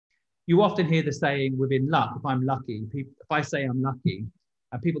you often hear the saying within luck, if I'm lucky, if I say I'm lucky,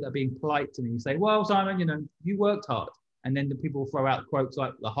 and people that are being polite to me say, well, Simon, you worked hard. And then the people throw out quotes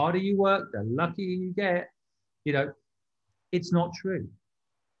like, the harder you work, the luckier you get. It's not true.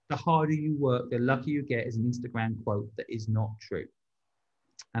 The harder you work, the luckier you get is an Instagram quote that is not true.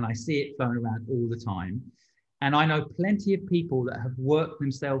 And I see it thrown around all the time. And I know plenty of people that have worked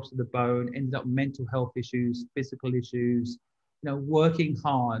themselves to the bone, ended up with mental health issues, physical issues. Working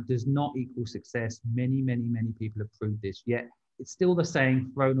hard does not equal success. Many, many, many people have proved this, yet it's still the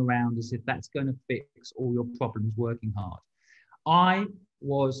saying thrown around as if that's going to fix all your problems, working hard. I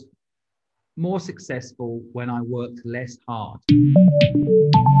was more successful when I worked less hard.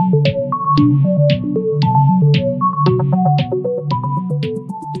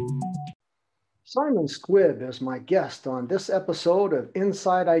 Simon Squibb is my guest on this episode of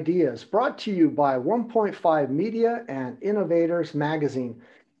Inside Ideas, brought to you by 1.5 Media and Innovators magazine.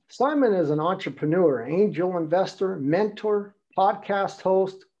 Simon is an entrepreneur, angel investor, mentor, podcast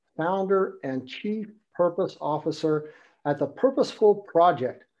host, founder, and chief purpose officer at the Purposeful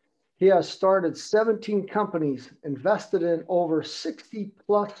Project. He has started 17 companies, invested in over 60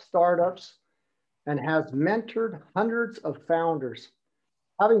 plus startups, and has mentored hundreds of founders.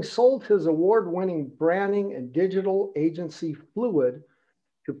 Having sold his award-winning branding and digital agency Fluid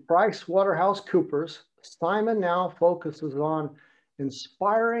to PricewaterhouseCoopers, Simon now focuses on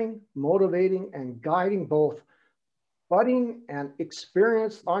inspiring, motivating, and guiding both budding and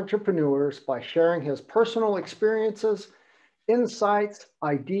experienced entrepreneurs by sharing his personal experiences, insights,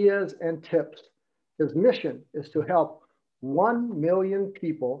 ideas, and tips. His mission is to help 1 million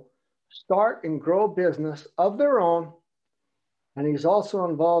people start and grow a business of their own. And he's also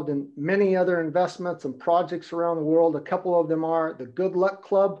involved in many other investments and projects around the world. A couple of them are the Good Luck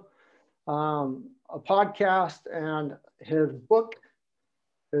Club, a podcast, and his book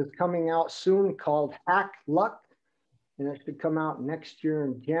is coming out soon called Hack Luck, and it should come out next year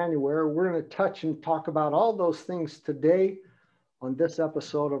in January. We're going to touch and talk about all those things today on this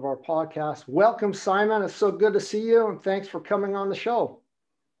episode of our podcast. Welcome, Simon. It's so good to see you, and thanks for coming on the show.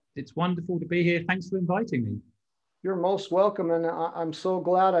 It's wonderful to be here. Thanks for inviting me. You're most welcome, and I'm so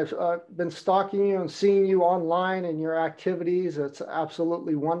glad. I've been stalking you and seeing you online and your activities. It's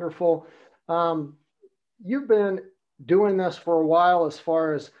absolutely wonderful. You've been doing this for a while as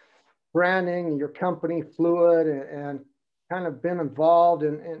far as branding your company, Fluid, and kind of been involved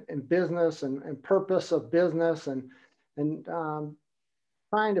in business and purpose of business and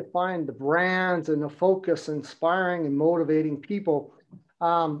trying to find the brands and the focus, inspiring and motivating people.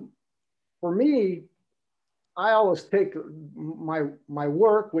 For me, I always take my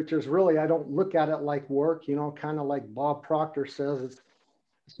work, which is really, I don't look at it like work, kind of like Bob Proctor says,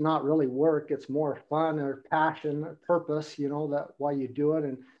 it's not really work. It's more fun or passion or purpose, that why you do it.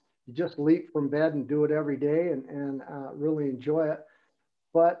 And you just leap from bed and do it every day and really enjoy it.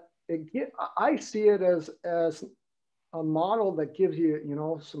 But I see it as a model that gives you,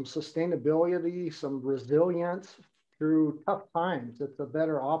 some sustainability, some resilience through tough times. It's a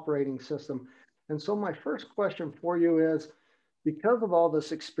better operating system. And so my first question for you is, because of all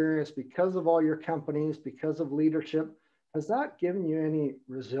this experience, because of all your companies, because of leadership, has that given you any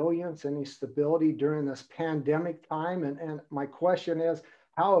resilience, any stability during this pandemic time? And my question is,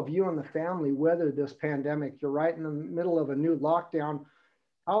 how have you and the family weathered this pandemic? You're right in the middle of a new lockdown.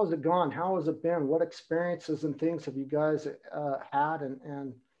 How has it gone? How has it been? What experiences and things have you guys had?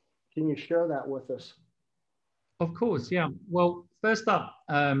 And can you share that with us? Of course, yeah. Well, first up,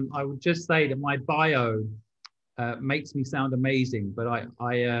 I would just say that my bio makes me sound amazing, but I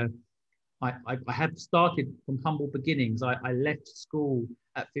have started from humble beginnings. I left school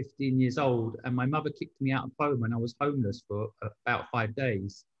at 15 years old, and my mother kicked me out of home, and I was homeless for about 5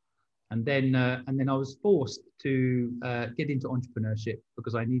 days. And then I was forced to get into entrepreneurship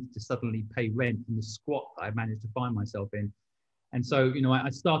because I needed to suddenly pay rent in the squat that I managed to find myself in. And so, I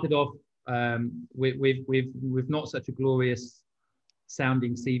started off with not such a glorious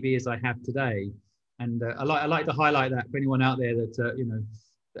sounding CV as I have today. And I like to highlight that for anyone out there that,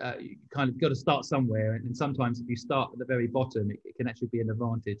 you kind of got to start somewhere. And sometimes if you start at the very bottom, it can actually be an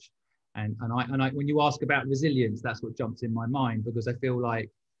advantage. And I, when you ask about resilience, that's what jumps in my mind, because I feel like,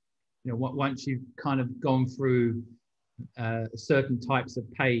 once you've kind of gone through certain types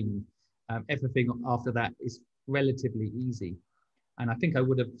of pain, everything after that is relatively easy. And I think I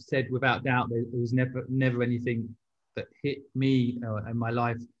would have said without doubt that there was never anything that hit me in my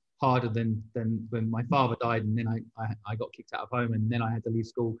life harder than when my father died, and then I got kicked out of home, and then I had to leave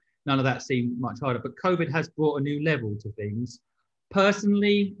school. None of that seemed much harder. But COVID has brought a new level to things.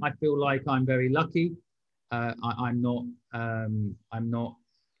 Personally, I feel like I'm very lucky. I'm not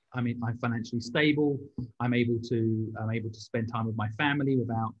I'm financially stable. I'm able to spend time with my family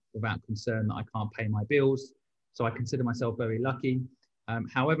without concern that I can't pay my bills. So I consider myself very lucky.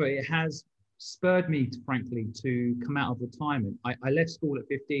 However, it has spurred me, frankly, to come out of retirement. I left school at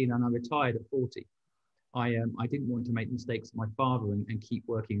 15 and I retired at 40. I didn't want to make mistakes with my father and keep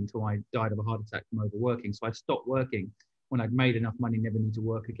working until I died of a heart attack from overworking. So I stopped working when I'd made enough money, never need to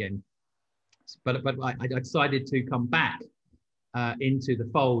work again. But I decided to come back into the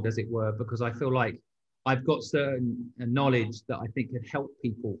fold, as it were, because I feel like I've got certain knowledge that I think could help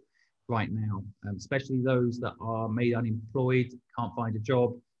people right now, especially those that are made unemployed, can't find a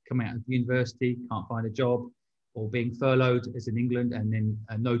job, coming out of university, can't find a job, or being furloughed, as in England, and then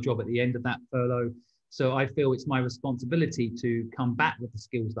no job at the end of that furlough. So I feel it's my responsibility to come back with the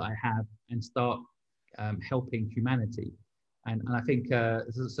skills that I have and start helping humanity. And I think,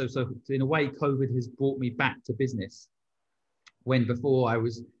 so in a way, COVID has brought me back to business, when before I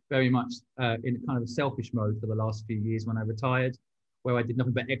was very much in kind of a selfish mode for the last few years when I retired, where I did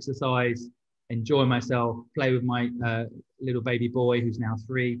nothing but exercise, enjoy myself, play with my little baby boy who's now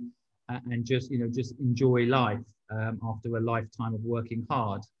 3, and just enjoy life after a lifetime of working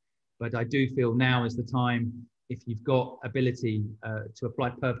hard. But I do feel now is the time, if you've got ability to apply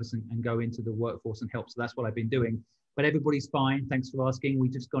purpose and go into the workforce and help. So that's what I've been doing. But everybody's fine. Thanks for asking.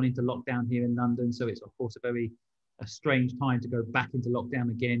 We've just gone into lockdown here in London. So it's, of course, a strange time to go back into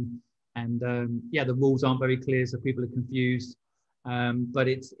lockdown again. And yeah, the rules aren't very clear, so people are confused. But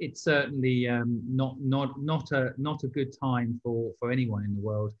it's certainly not a good time for anyone in the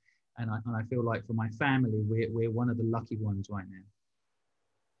world. And I feel like for my family, we're one of the lucky ones right now.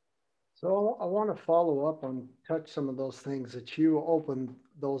 So I want to follow up and touch some of those things that you opened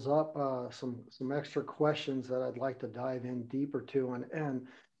those up, some extra questions that I'd like to dive in deeper to. And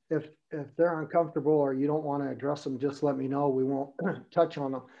if they're uncomfortable or you don't want to address them, just let me know. We won't touch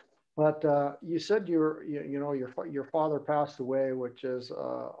on them. But you said your father passed away, which is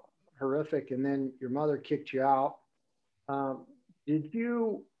horrific, and then your mother kicked you out. Do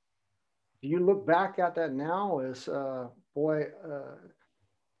you look back at that now as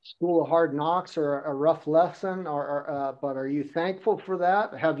school of hard knocks or a rough lesson, but are you thankful for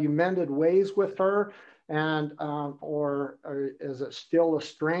that? Have you mended ways with her, and or is it still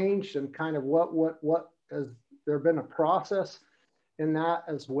estranged? And kind of what has there been a process in that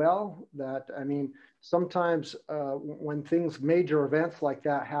as well? That, I mean, sometimes when major events like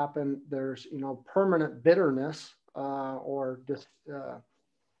that happen, there's permanent bitterness or just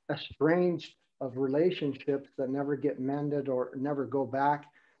estranged of relationships that never get mended or never go back.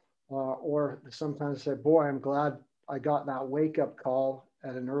 Or sometimes say, boy, I'm glad I got that wake-up call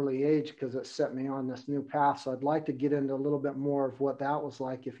at an early age because it set me on this new path. So I'd like to get into a little bit more of what that was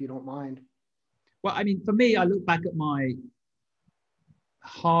like, if you don't mind. Well, I mean, for me, I look back at my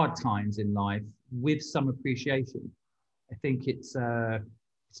hard times in life with some appreciation. I think it's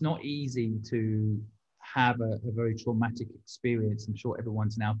not easy to have a very traumatic experience. I'm sure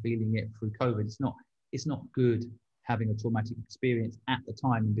everyone's now feeling it through COVID. It's not good having a traumatic experience at the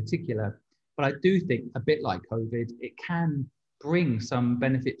time in particular. But I do think, a bit like COVID, it can bring some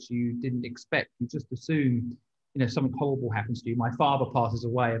benefits you didn't expect. You just assume, something horrible happens to you. My father passes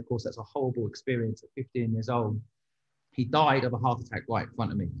away. Of course, that's a horrible experience at 15 years old. He died of a heart attack right in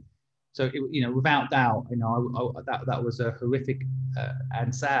front of me. So, without doubt, that was a horrific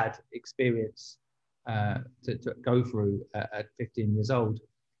and sad experience to go through at 15 years old.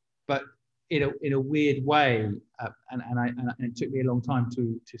 But in a weird way, and it took me a long time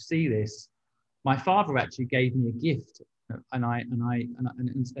to see this. My father actually gave me a gift, and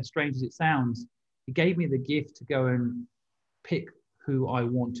as strange as it sounds, he gave me the gift to go and pick who I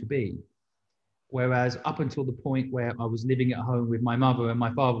want to be. Whereas up until the point where I was living at home with my mother and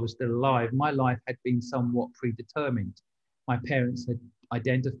my father was still alive, my life had been somewhat predetermined. My parents had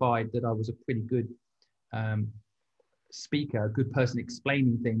identified that I was a pretty good speaker, a good person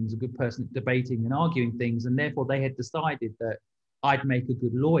explaining things, a good person debating and arguing things, and therefore they had decided that I'd make a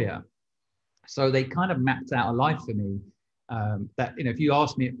good lawyer. So they kind of mapped out a life for me that, if you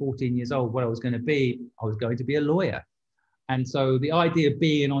asked me at 14 years old what I was going to be, I was going to be a lawyer. And so the idea of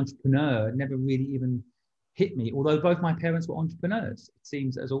being an entrepreneur never really even hit me, although both my parents were entrepreneurs. It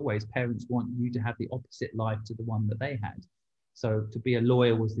seems, as always, parents want you to have the opposite life to the one that they had. So to be a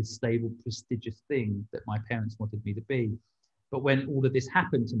lawyer was this stable, prestigious thing that my parents wanted me to be. But when all of this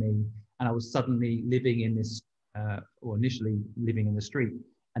happened to me, and I was suddenly living in this, or initially living in the street,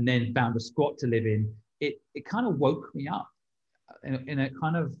 and then found a squat to live in, it kind of woke me up in a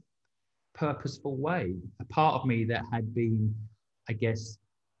kind of purposeful way. A part of me that had been, I guess,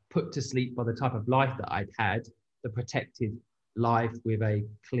 put to sleep by the type of life that I'd had, the protected life with a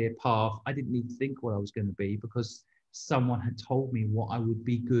clear path. I didn't need to think what I was going to be because someone had told me what I would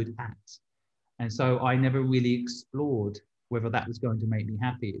be good at. And so I never really explored whether that was going to make me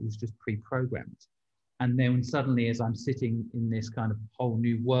happy. It was just pre-programmed. And then suddenly, as I'm sitting in this kind of whole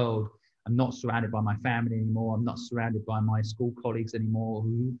new world, I'm not surrounded by my family anymore. I'm not surrounded by my school colleagues anymore,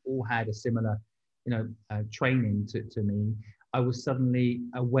 who all had a similar, training to me. I was suddenly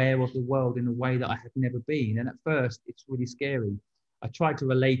aware of the world in a way that I had never been. And at first, it's really scary. I tried to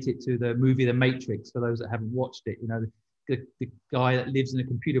relate it to the movie The Matrix, for those that haven't watched it. The guy that lives in a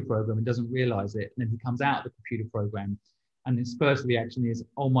computer program and doesn't realize it. And then he comes out of the computer program. And his first reaction is,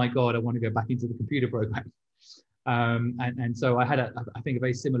 oh my God, I want to go back into the computer program. And so I had I think a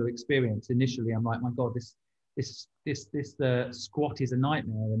very similar experience. Initially, I'm like, my God, this squat is a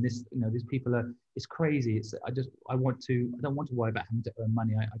nightmare, and these people it's crazy. I don't want to worry about having to earn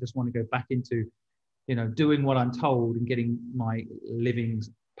money. I just want to go back into, doing what I'm told and getting my livings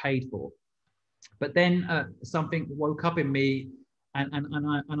paid for. But then something woke up in me,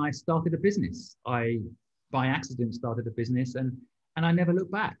 and I started a business. I by accident started a business, and I never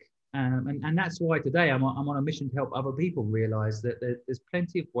looked back. And that's why today I'm on a mission to help other people realize that there's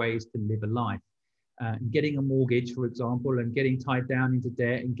plenty of ways to live a life. Getting a mortgage, for example, and getting tied down into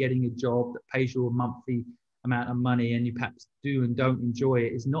debt and getting a job that pays you a monthly amount of money and you perhaps do and don't enjoy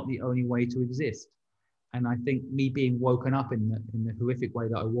it is not the only way to exist. And I think me being woken up in the horrific way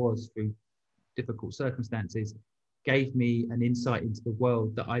that I was through difficult circumstances gave me an insight into the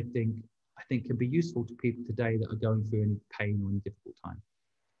world that I think can be useful to people today that are going through any pain or any difficult time.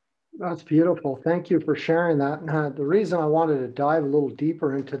 That's beautiful. Thank you for sharing that. The reason I wanted to dive a little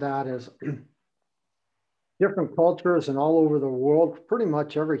deeper into that is different cultures and all over the world, pretty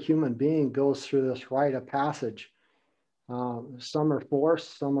much every human being goes through this rite of passage. Some are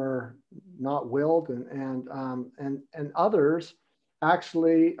forced, some are not willed, and others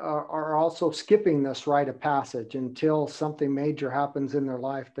actually are also skipping this rite of passage until something major happens in their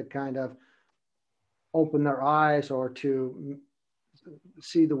life to kind of open their eyes or to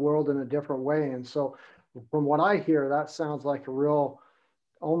see the world in a different way. And so from what I hear, that sounds like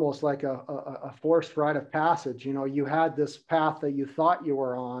almost like a forced rite of passage. You had this path that you thought you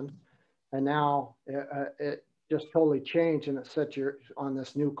were on, and now it just totally changed, and it set you on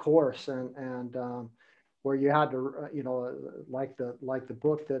this new course, and where you had to, like the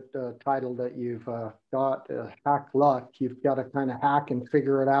book that title that you've got, Hack Luck. You've got to kind of hack and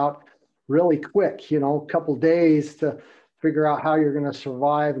figure it out really quick, a couple days to figure out how you're going to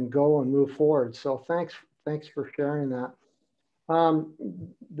survive and go and move forward. So thanks for sharing that.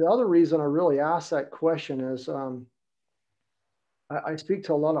 The other reason I really asked that question is I speak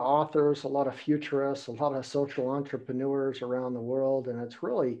to a lot of authors, a lot of futurists, a lot of social entrepreneurs around the world, and it's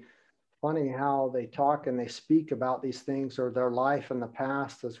really funny how they talk and they speak about these things, or their life in the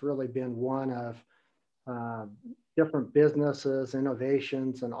past has really been one of different businesses,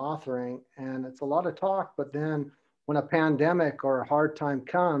 innovations, and authoring. And it's a lot of talk, but then when a pandemic or a hard time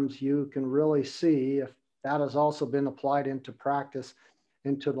comes, you can really see if that has also been applied into practice,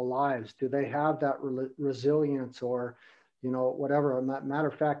 into the lives. Do they have that resilience, or, whatever? Matter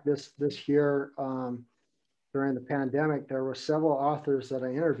of fact, this year, during the pandemic, there were several authors that I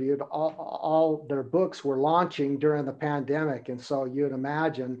interviewed. All their books were launching during the pandemic. And so you'd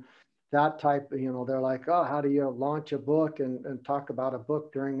imagine that type, they're like, oh, how do you launch a book and talk about a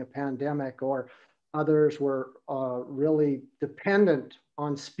book during a pandemic? Or others were really dependent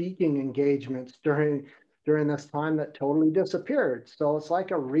on speaking engagements during this time that totally disappeared. So it's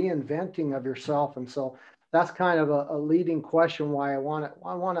like a reinventing of yourself. And so that's kind of a leading question why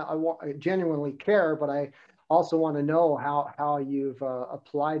I genuinely care, but I also want to know how you've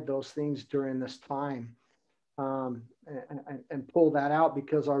applied those things during this time, and pull that out,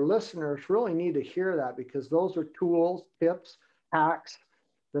 because our listeners really need to hear that, because those are tools, tips, hacks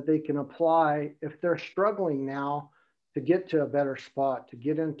that they can apply if they're struggling now to get to a better spot, to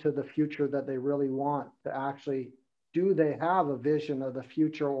get into the future that they really want, to actually, do they have a vision of the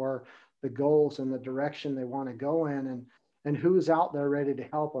future or the goals and the direction they want to go in, and who's out there ready to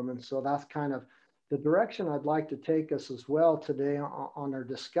help them. And so that's kind of the direction I'd like to take us as well today on our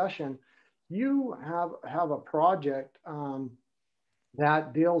discussion. You have a project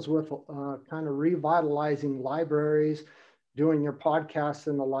that deals with kind of revitalizing libraries, doing your podcasts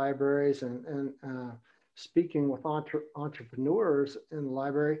in the libraries, and speaking with entrepreneurs in the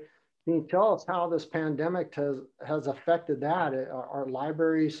library. Can you tell us how this pandemic has affected that? Are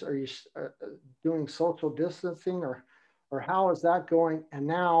libraries, are you doing social distancing, or how is that going? And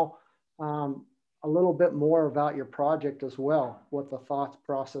now a little bit more about your project as well, what the thoughts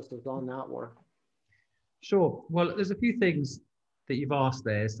processes on that were. Sure. Well, there's a few things that you've asked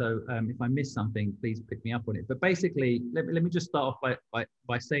there. So if I miss something, please pick me up on it. But basically, let me just start off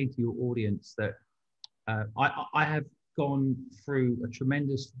by saying to your audience that I have gone through a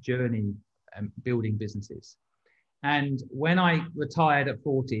tremendous journey building businesses. And when I retired at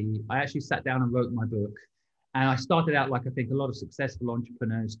 40, I actually sat down and wrote my book. And I started out like I think a lot of successful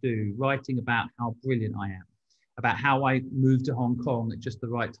entrepreneurs do, writing about how brilliant I am, about how I moved to Hong Kong at just the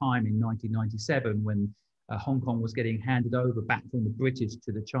right time in 1997 when Hong Kong was getting handed over back from the British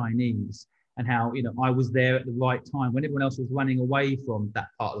to the Chinese, and how, you know, I was there at the right time when everyone else was running away from that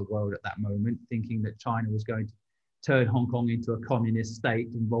part of the world at that moment, thinking that China was going to turn Hong Kong into a communist state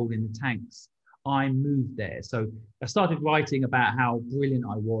and roll in the tanks. I moved there. So I started writing about how brilliant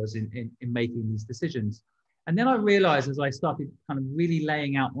I was in making these decisions. And then I realized, as I started kind of really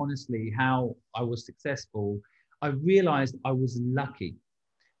laying out honestly how I was successful, I realized I was lucky.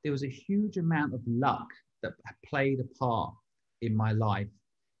 There was a huge amount of luck that played a part in my life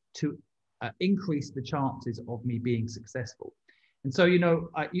to increase the chances of me being successful. And so, you know,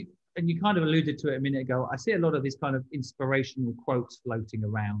 you kind of alluded to it a minute ago, I see a lot of these kind of inspirational quotes floating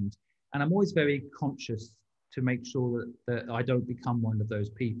around. And I'm always very conscious to make sure that I don't become one of those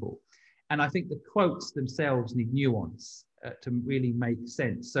people. And I think the quotes themselves need nuance to really make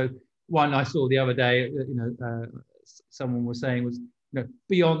sense. So one I saw the other day, you know, someone was saying was, you know,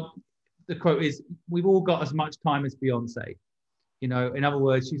 beyond, the quote is, we've all got as much time as Beyonce. You know, in other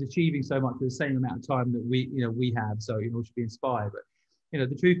words, she's achieving so much with the same amount of time that we have. So, you know, we should be inspired. But, you know,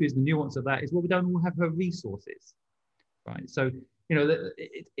 the truth is, the nuance of that is, well, we don't all have her resources, right? So, you know,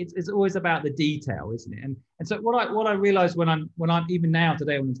 it's always about the detail, isn't it? And so what I realize when I'm even now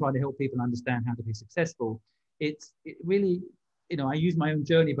today, when I'm trying to help people understand how to be successful, it really, you know, I use my own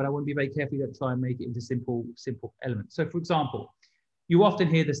journey, but I want to be very careful to try and make it into simple elements. So, for example, you often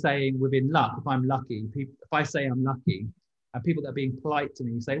hear the saying, within luck, if I'm lucky, if I say I'm lucky, and people that are being polite to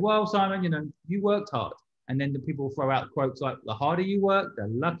me say, well, Simon, you know, you worked hard. And then the people throw out quotes like, the harder you work, the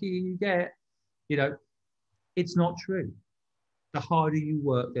luckier you get. You know, it's not true. The harder you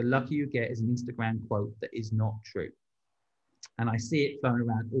work, the luckier you get is an Instagram quote that is not true. And I see it thrown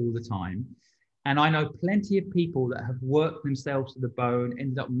around all the time. And I know plenty of people that have worked themselves to the bone,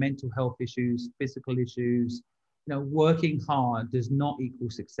 ended up with mental health issues, physical issues. You know, working hard does not equal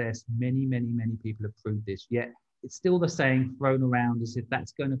success. Many, many, many people have proved this, yet it's still the saying thrown around as if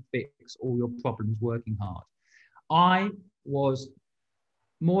that's going to fix all your problems, working hard. I was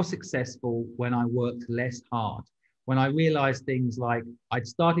more successful when I worked less hard, when I realized things like I'd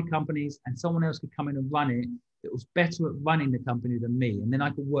started companies and someone else could come in and run it that was better at running the company than me. And then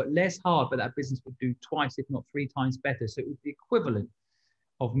I could work less hard, but that business would do twice, if not 3 times better. So it was the equivalent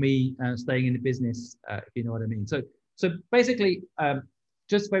of me staying in the business, if you know what I mean. So basically,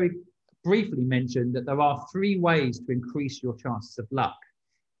 just very briefly mention that there are 3 ways to increase your chances of luck.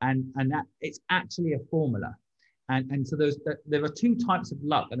 And that it's actually a formula. And so there are 2 types of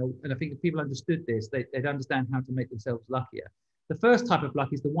luck. And I think if people understood this, they'd understand how to make themselves luckier. The first type of luck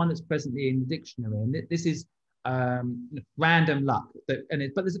is the one that's presently in the dictionary. And this is random luck. But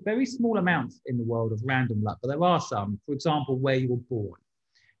there's a very small amount in the world of random luck. But there are some, for example, where you were born.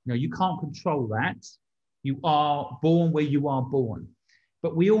 You know, you can't control that. You are born where you are born.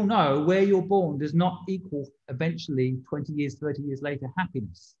 But we all know where you're born does not equal eventually 20 years, 30 years later,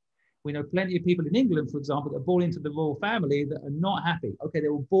 happiness. We know plenty of people in England, for example, that are born into the royal family that are not happy. Okay, they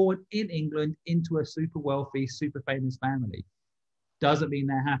were born in England into a super wealthy, super famous family. Doesn't mean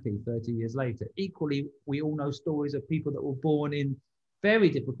they're happy 30 years later. Equally, we all know stories of people that were born in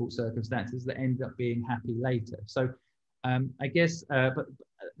very difficult circumstances that end up being happy later. So I guess, but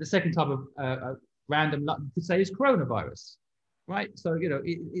the second type of random luck, you could say, is coronavirus. Right, so you know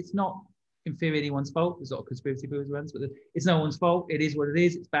it's not in theory anyone's fault. There's a lot of conspiracy theories around, but it's no one's fault. It is what it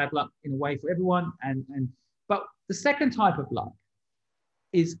is. It's bad luck in a way for everyone. But the second type of luck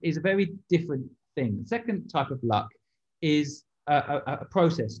is a very different thing. The second type of luck is a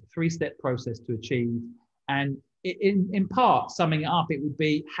process, a 3-step process to achieve. And in part, summing it up, it would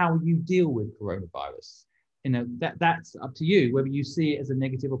be how you deal with coronavirus. You know, that's up to you, whether you see it as a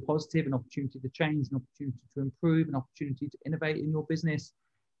negative or positive, an opportunity to change, an opportunity to improve, an opportunity to innovate in your business.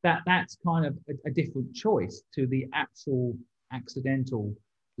 That's kind of a different choice to the actual accidental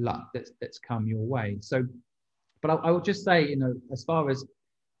luck that's come your way. So, but I would just say, you know, as far as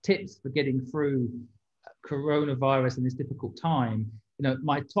tips for getting through coronavirus in this difficult time, you know,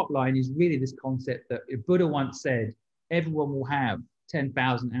 my top line is really this concept that Buddha once said, everyone will have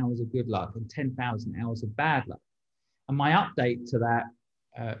 10,000 hours of good luck and 10,000 hours of bad luck. And my update to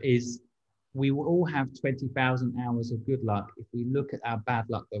that is we will all have 20,000 hours of good luck if we look at our bad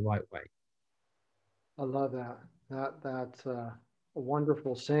luck the right way. I love that. That's a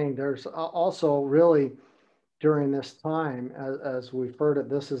wonderful saying. There's also really during this time, as we've heard it,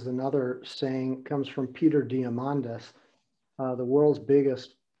 this is another saying, comes from Peter Diamandis. The world's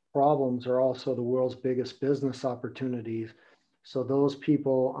biggest problems are also the world's biggest business opportunities. So those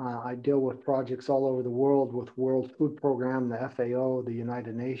people, I deal with projects all over the world with World Food Program, the FAO, the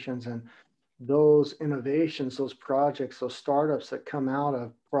United Nations, and those innovations, those projects, those startups that come out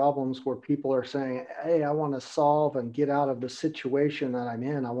of problems where people are saying, hey, I want to solve and get out of the situation that I'm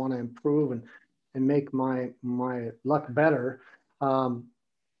in. I want to improve and make my luck better.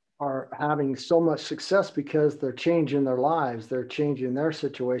 Are having so much success because they're changing their lives, they're changing their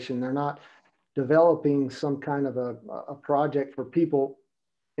situation. They're not developing some kind of a project for people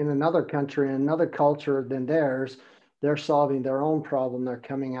in another country, in another culture than theirs. They're solving their own problem. They're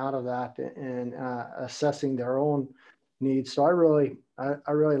coming out of that and assessing their own needs. So I really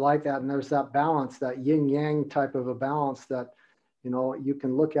like that. And there's that balance, that yin yang type of a balance that, you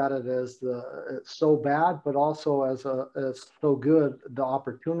can look at it as it's so bad, but also as so good, the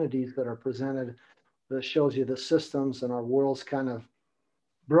opportunities that are presented that shows you the systems and our world's kind of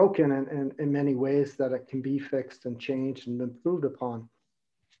broken in many ways that it can be fixed and changed and improved upon.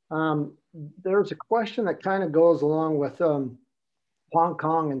 Um, there's a question that kind of goes along with Hong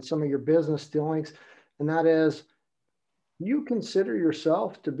Kong and some of your business dealings, and that is, do you consider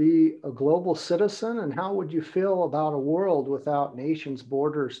yourself to be a global citizen, and how would you feel about a world without nations,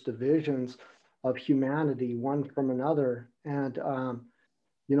 borders, divisions of humanity, one from another? And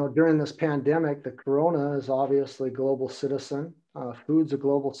during this pandemic, the corona is obviously a global citizen. Food's a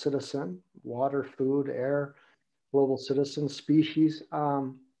global citizen. Water, food, air, global citizen, species.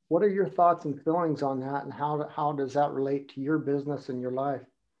 What are your thoughts and feelings on that, and how does that relate to your business and your life?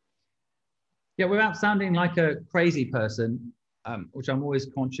 Yeah, without sounding like a crazy person, which I'm always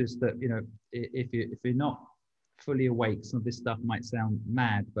conscious that, if you're not fully awake, some of this stuff might sound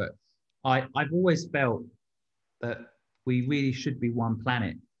mad, but I've always felt that we really should be one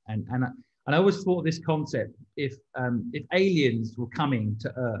planet. And I always thought this concept, if aliens were coming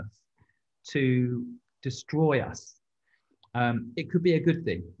to Earth to destroy us, it could be a good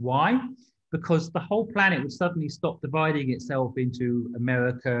thing. Why? Because the whole planet would suddenly stop dividing itself into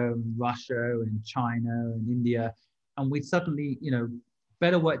America, and Russia, and China, and India, and we'd suddenly,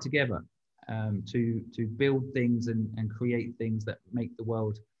 better work together to build things and create things that make the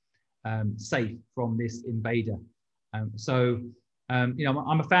world safe from this invader. I'm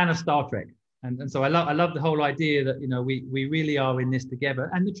a fan of Star Trek, and so I love the whole idea that we really are in this together.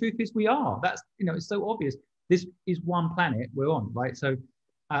 And the truth is, we are. That's it's so obvious. This is one planet we're on, right? So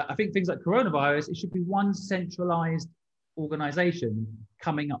I think things like coronavirus, it should be one centralized organization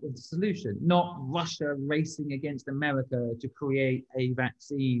coming up with a solution, not Russia racing against America to create a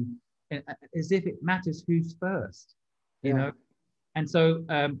vaccine, as if it matters who's first, you know? And so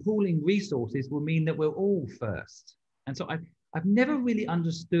pooling resources will mean that we're all first. And so I've never really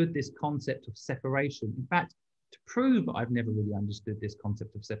understood this concept of separation. In fact, to prove I've never really understood this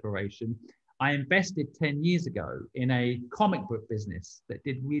concept of separation, I invested 10 years ago in a comic book business that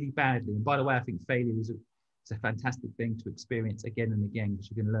did really badly. And by the way, I think failure is a fantastic thing to experience again and again,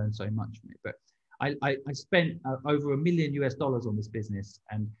 because you can learn so much from it. But I spent over $1 million on this business.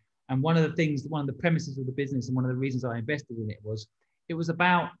 And one of the premises of the business, and one of the reasons I invested in it was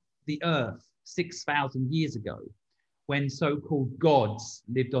about the earth 6,000 years ago, when so-called gods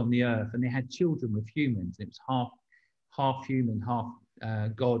lived on the earth and they had children with humans. It was half human, half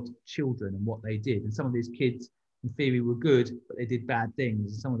God children, and what they did. And some of these kids in theory were good, but they did bad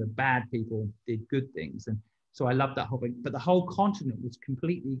things. And some of the bad people did good things. And so I love that whole thing. But the whole continent was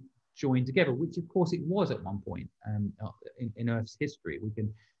completely joined together, which of course it was at one point in Earth's history. We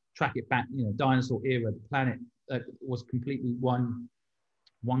can track it back, dinosaur era, the planet was completely one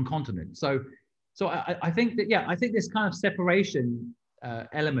continent. So I think that, I think this kind of separation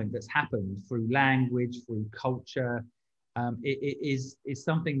element that's happened through language, through culture, it is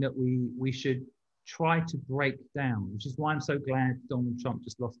something that we should try to break down, which is why I'm so glad Donald Trump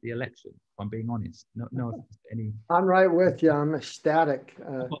just lost the election, if I'm being honest. No any. I'm right with you. I'm ecstatic.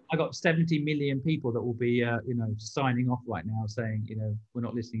 I got 70 million people that will be, signing off right now saying, we're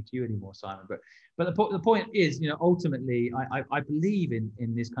not listening to you anymore, Simon. But the point is, ultimately, I believe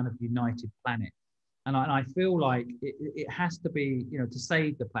in this kind of united planet. And I feel like it has to be, to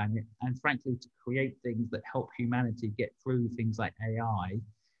save the planet and frankly, to create things that help humanity get through things like AI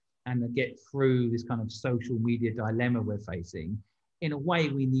and get through this kind of social media dilemma we're facing. In a way,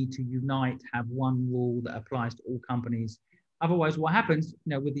 we need to unite, have one rule that applies to all companies. Otherwise, what happens,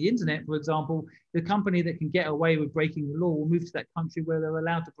 with the internet, for example, the company that can get away with breaking the law will move to that country where they're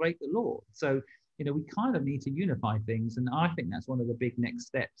allowed to break the law. So, we kind of need to unify things. And I think that's one of the big next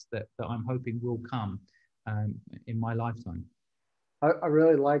steps that I'm hoping will come in my lifetime. I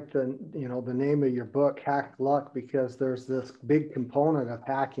really like the name of your book, Hack Luck, because there's this big component of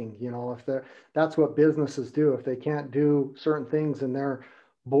hacking. That's what businesses do. If they can't do certain things in their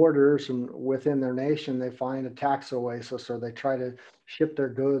borders and within their nation, they find a tax oasis, or they try to ship their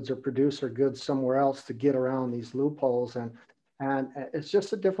goods or produce their goods somewhere else to get around these loopholes. And it's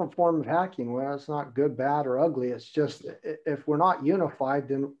just a different form of hacking. Well, it's not good, bad, or ugly. It's just, if we're not unified,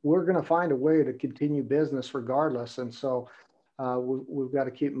 then we're going to find a way to continue business regardless. And so we've got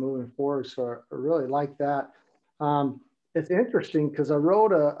to keep moving forward. So I really like that. It's interesting because I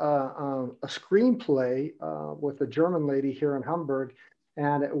wrote a screenplay with a German lady here in Hamburg,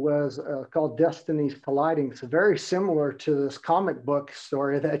 and it was called Destinies Colliding. It's very similar to this comic book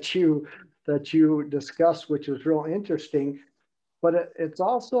story that you discussed, which was real interesting. But it's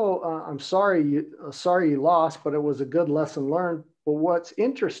also, I'm sorry you lost, but it was a good lesson learned. But what's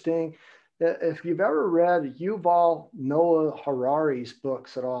interesting, if you've ever read Yuval Noah Harari's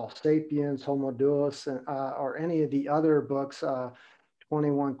books at all, Sapiens, Homo Deus, or any of the other books,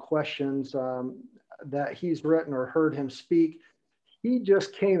 21 Questions that he's written or heard him speak, he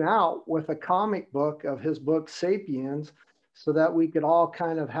just came out with a comic book of his book, Sapiens, so that we could all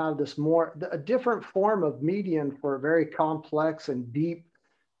kind of have a different form of medium for a very complex and deep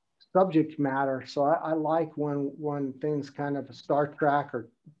subject matter. So I like when things kind of Star Trek or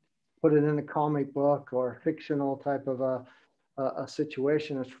put it in a comic book or a fictional type of a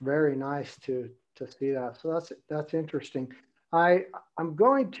situation. It's very nice to see that. So that's interesting. I'm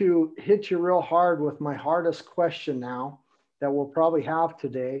going to hit you real hard with my hardest question now that we'll probably have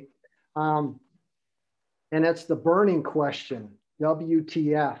today. And it's the burning question,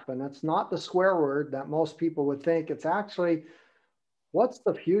 WTF. And it's not the swear word that most people would think. It's actually, what's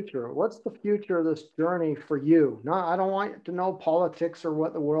the future? What's the future of this journey for you? No, I don't want you to know politics or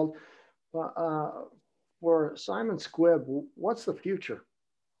what the world, for Simon Squibb, what's the future?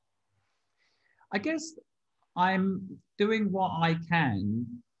 I guess I'm doing what I can,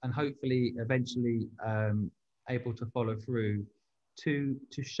 and hopefully eventually able to follow through to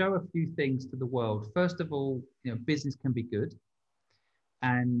show a few things to the world. First of all, business can be good,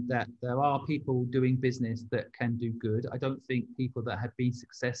 and that there are people doing business that can do good. I don't think people that have been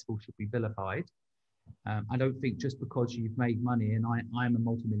successful should be vilified. I don't think just because you've made money, and I'm a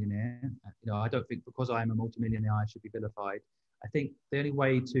multimillionaire, I don't think because I'm a multimillionaire I should be vilified. I think the only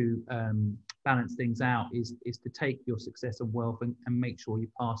way to balance things out is to take your success and wealth and make sure you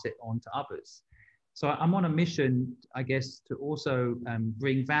pass it on to others. So I'm on a mission, I guess, to also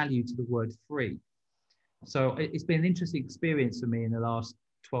bring value to the word free. So it's been an interesting experience for me in the last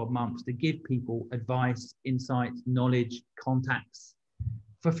 12 months to give people advice, insights, knowledge, contacts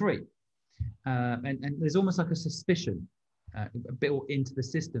for free. And there's almost like a suspicion built into the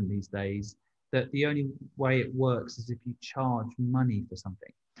system these days that the only way it works is if you charge money for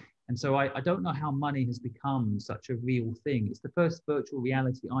something. And so I don't know how money has become such a real thing. It's the first virtual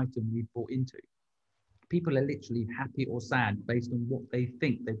reality item we've bought into. People are literally happy or sad based on what they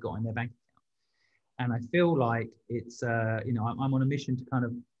think they've got in their bank account. And I feel like it's, I'm on a mission to kind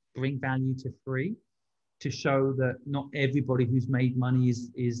of bring value to free, to show that not everybody who's made money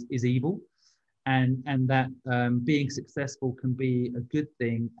is evil. And that being successful can be a good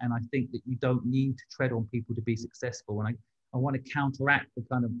thing. And I think that you don't need to tread on people to be successful. And I want to counteract the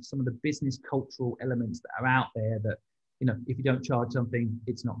kind of some of the business cultural elements that are out there that, if you don't charge something,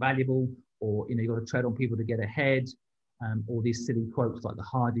 it's not valuable, or, you've got to tread on people to get ahead. All these silly quotes like the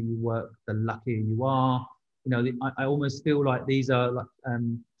harder you work, the luckier you are. I almost feel like these are like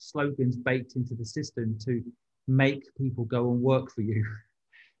slogans baked into the system to make people go and work for you.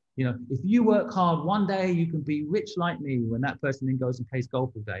 If you work hard, one day you can be rich like me, when that person then goes and plays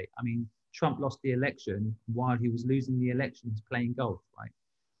golf all day. I mean, Trump lost the election while he was losing the elections playing golf, right?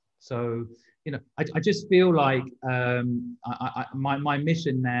 So, I just feel like my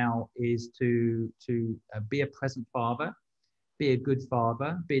mission now is to be a present father, be a good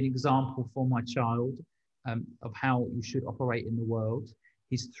father, be an example for my child of how you should operate in the world.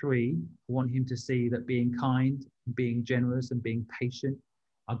 He's 3. I want him to see that being kind, being generous, and being patient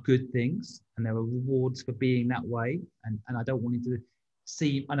are good things, and there are rewards for being that way. And I don't want him to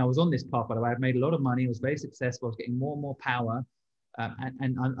see, and I was on this path, by the way, I've made a lot of money, I was very successful, I was getting more and more power,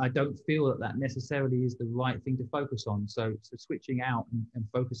 and I don't feel that necessarily is the right thing to focus on. So switching out and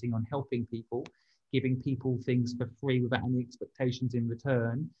focusing on helping people, giving people things for free without any expectations in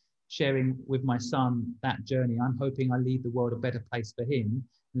return, sharing with my son that journey. I'm hoping I leave the world a better place for him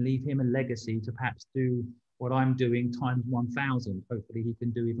and leave him a legacy to perhaps do what I'm doing times 1,000. Hopefully he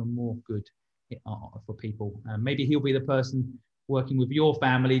can do even more good for people. Maybe he'll be the person working with your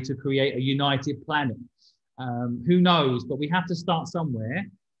family to create a united planet. Who knows? But we have to start somewhere.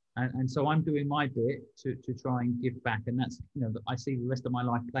 And so I'm doing my bit to try and give back. And that's, I see the rest of my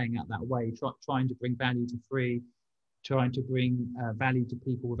life playing out that way, trying to bring value to free, trying to bring value to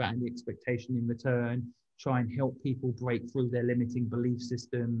people without any expectation in return, try and help people break through their limiting belief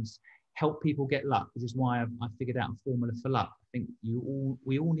systems, help people get luck, which is why I figured out a formula for luck. I think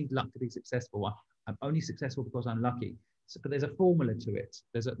we all need luck to be successful. I'm only successful because I'm lucky. But there's a formula to it.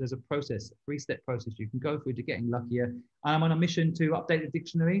 There's a process, a 3-step process you can go through to getting luckier. I'm on a mission to update the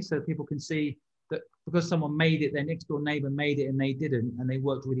dictionary so people can see that because someone made it, their next door neighbor made it and they didn't, and they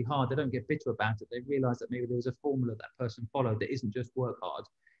worked really hard. They don't get bitter about it. They realize that maybe there was a formula that person followed that isn't just work hard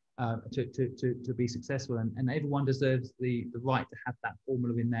to be successful. And everyone deserves the right to have that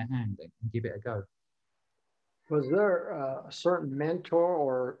formula in their hand and give it a go. Was there a certain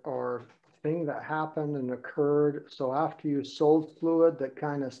mentor or thing that happened and occurred? So after you sold Fluid, that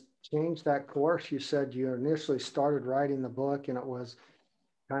kind of changed that course? You said you initially started writing the book and it was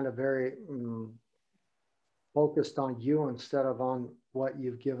kind of very focused on you instead of on what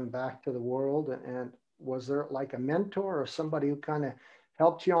you've given back to the world. And was there like a mentor or somebody who kind of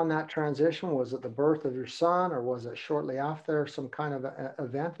helped you on that transition? Was it the birth of your son, or was it shortly after some kind of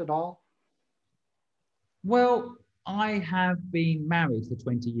event at all? Well, I have been married for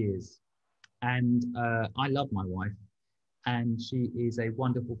 20 years. And I love my wife, and she is a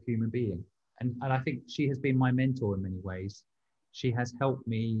wonderful human being. And I think she has been my mentor in many ways. She has helped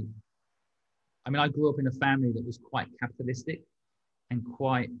me. I mean, I grew up in a family that was quite capitalistic and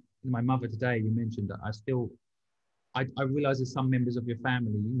quite, my mother today, you mentioned that I realize there's some members of your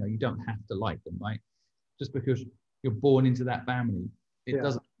family, you don't have to like them, right? Just because you're born into that family, it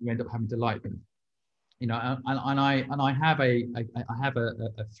doesn't, you end up having to like them. And I have a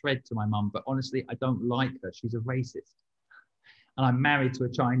thread to my mum, but honestly, I don't like her. She's a racist, and I'm married to a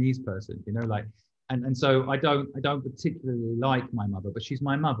Chinese person. And so I don't particularly like my mother, but she's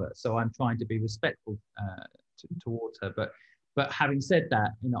my mother, so I'm trying to be respectful towards her. But having said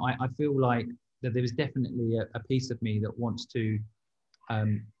that, I feel like that there is definitely a piece of me that wants to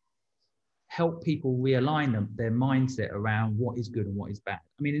help people realign their mindset around what is good and what is bad.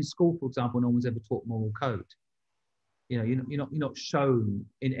 I mean, in school, for example, no one's ever taught moral code. You're not shown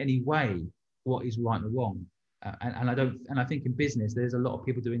in any way what is right or wrong. And I think in business, there's a lot of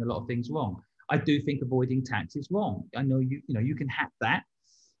people doing a lot of things wrong. I do think avoiding tax is wrong. I know you can hack that,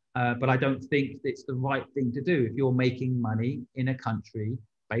 but I don't think it's the right thing to do. If you're making money in a country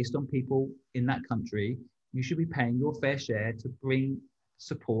based on people in that country, you should be paying your fair share to bring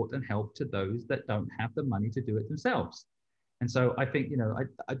support and help to those that don't have the money to do it themselves. And so I think,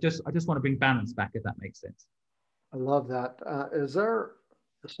 I just want to bring balance back, if that makes sense. I love that. Is there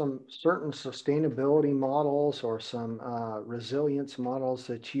some certain sustainability models or some resilience models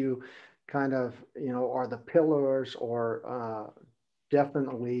that you kind of, are the pillars or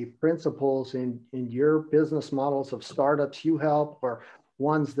definitely principles in your business models of startups you help, or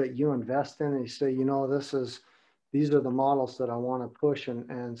ones that you invest in and you say, these are the models that I want to push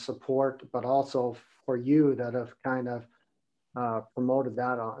and support, but also for you that have kind of promoted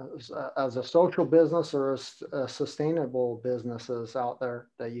that as a social business or a sustainable businesses out there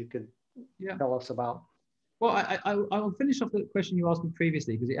that you could tell us about? Well, I'll finish off the question you asked me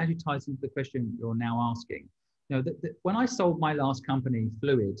previously, because it actually ties into the question you're now asking. When I sold my last company,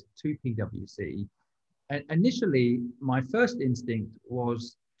 Fluid, to PwC, initially my first instinct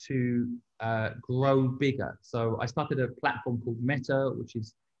was to grow bigger. So I started a platform called Meta, which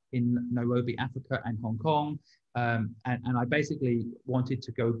is in Nairobi, Africa, and Hong Kong. And I basically wanted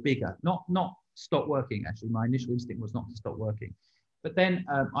to go bigger, not stop working. Actually, my initial instinct was not to stop working. But then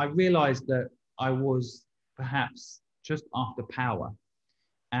I realized that I was perhaps just after power.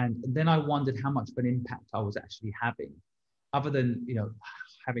 And then I wondered how much of an impact I was actually having, other than,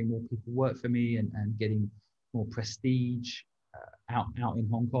 having more people work for me and getting more prestige out in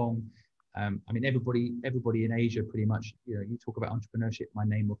Hong Kong. I mean, everybody in Asia, pretty much, you talk about entrepreneurship, my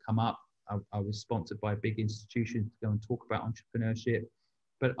name will come up. I was sponsored by a big institution to go and talk about entrepreneurship.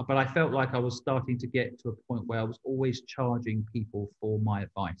 But I felt like I was starting to get to a point where I was always charging people for my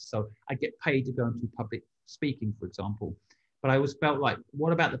advice. So I get paid to go and do public speaking, for example. But I always felt like,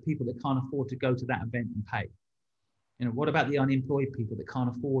 what about the people that can't afford to go to that event and pay? What about the unemployed people that can't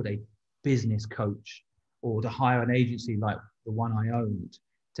afford a business coach or to hire an agency like the one I owned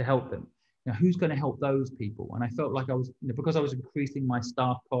to help them? Who's going to help those people? And I felt like I was, because I was increasing my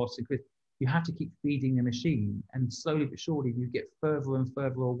staff costs, you have to keep feeding the machine, and slowly but surely you get further and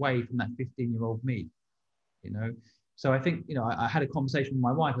further away from that 15-year-old me, So I think, I had a conversation with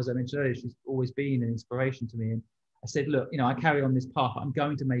my wife, as I mentioned earlier. She's always been an inspiration to me. And I said, look, I carry on this path. I'm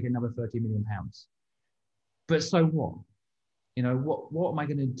going to make another 30 million pounds. But so what? What am I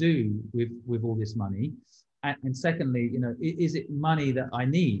going to do with all this money? And secondly, is it money that I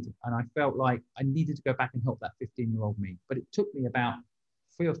need? And I felt like I needed to go back and help that 15-year-old me. But it took me about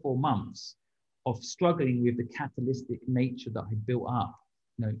 3 or 4 months of struggling with the catalytic nature that I built up.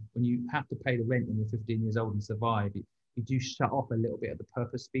 When you have to pay the rent when you're 15 years old and survive, you do shut off a little bit of the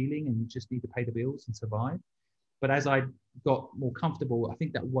purpose feeling, and you just need to pay the bills and survive. But as I got more comfortable, I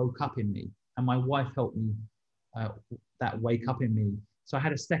think that woke up in me, and my wife helped me that wake up in me. So I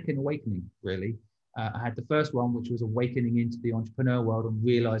had a second awakening, really. I had the first one, which was awakening into the entrepreneur world and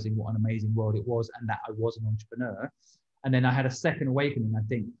realizing what an amazing world it was, and that I was an entrepreneur. And then I had a second awakening, I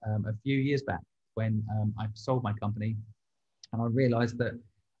think, a few years back when I sold my company, and I realized that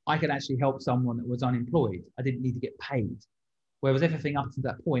I could actually help someone that was unemployed. I didn't need to get paid. Whereas everything up to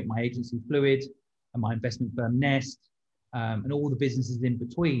that point, my agency Fluid and my investment firm Nest, and all the businesses in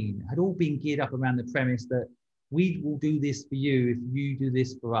between had all been geared up around the premise that we will do this for you if you do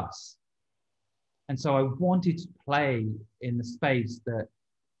this for us. And so I wanted to play in the space that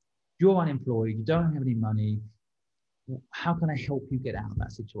you're unemployed, you don't have any money. How can I help you get out of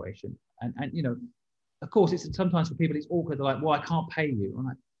that situation? And of course, it's sometimes for people, it's awkward. They're like, well, I can't pay you. I'm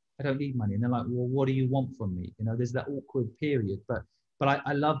like, I don't need money. And they're like, well, what do you want from me? There's that awkward period. But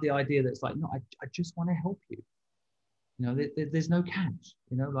I love the idea that it's like, no, I just want to help you. There's no catch.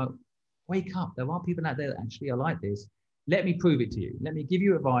 Like, wake up. There are people out there that actually are like this. Let me prove it to you. Let me give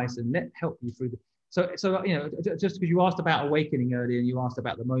you advice and help you through the. So just because you asked about awakening earlier, and you asked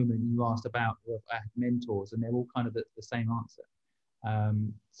about the moment, and you asked about mentors, and they're all kind of the same answer.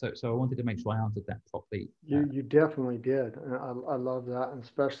 So I wanted to make sure I answered that properly. You definitely did. And I love that, and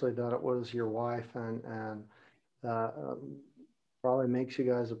especially that it was your wife, and probably makes you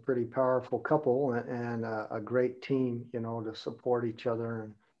guys a pretty powerful couple and a great team, to support each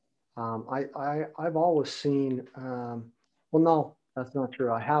other. And I've always seen, well, no, that's not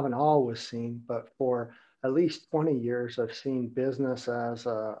true. I haven't always seen, but for at least 20 years, I've seen business as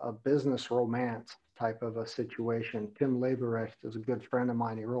a business romance type of a situation. Tim Laberrecht is a good friend of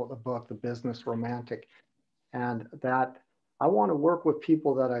mine. He wrote the book, The Business Romantic, and that I want to work with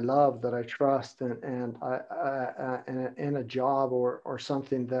people that I love, that I trust, and in a job or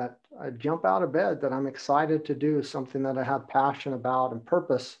something that I jump out of bed, that I'm excited to do, something that I have passion about and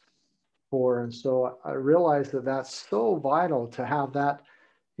purpose for. And so I realized that that's so vital to have that,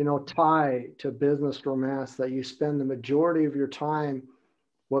 tie to business romance, that you spend the majority of your time,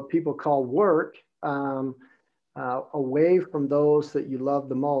 what people call work, away from those that you love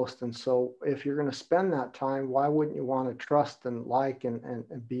the most. And so if you're going to spend that time, why wouldn't you want to trust and like and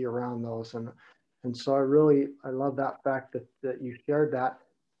be around those? And so I love that fact that you shared that.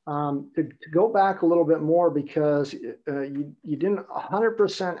 To go back a little bit more, because you didn't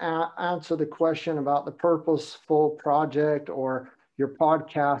 100% answer the question about the Purposeful Project or your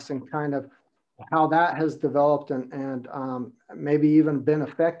podcast, and kind of how that has developed and maybe even been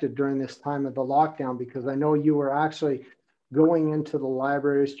affected during this time of the lockdown, because I know you were actually going into the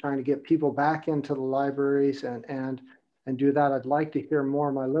libraries, trying to get people back into the libraries and do that. I'd like to hear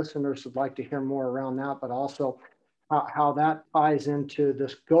more. My listeners would like to hear more around that, but also how that ties into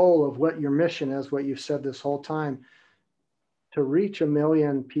this goal of what your mission is, what you've said this whole time, to reach 1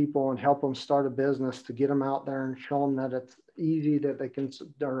 million people and help them start a business, to get them out there and show them that it's easy, that they can,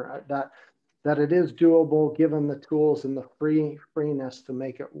 that it is doable, give them the tools and the freeness to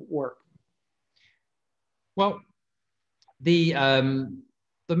make it work. Well, the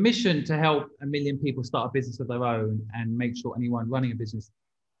mission to help 1 million people start a business of their own and make sure anyone running a business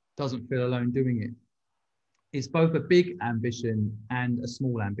doesn't feel alone doing it is both a big ambition and a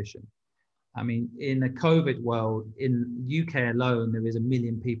small ambition. I mean, in the COVID world, in the UK alone, there is 1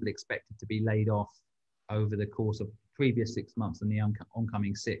 million people expected to be laid off over the course of previous 6 months and the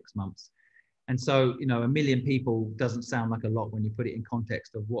oncoming 6 months. And so, 1 million people doesn't sound like a lot when you put it in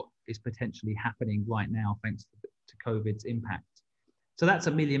context of what is potentially happening right now, thanks to COVID's impact. So that's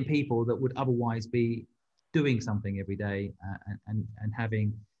 1 million people that would otherwise be doing something every day and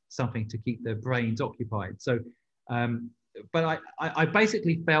having something to keep their brains occupied. So, but I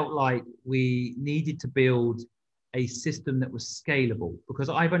basically felt like we needed to build a system that was scalable, because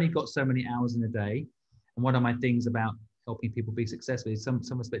I've only got so many hours in a day. And one of my things about helping people be successful is some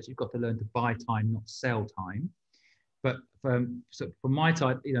respects you've got to learn to buy time, not sell time. But from my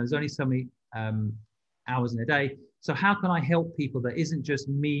type, there's only so many hours in a day. So how can I help people that isn't just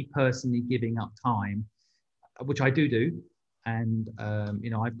me personally giving up time, which I do. And,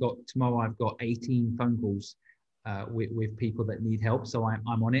 tomorrow I've got 18 phone calls with people that need help. So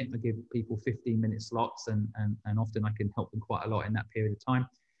I'm on it. I give people 15-minute slots, and often I can help them quite a lot in that period of time.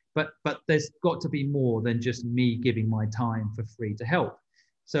 But there's got to be more than just me giving my time for free to help.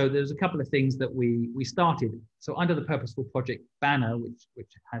 So there's a couple of things that we started. So under the Purposeful Project banner, which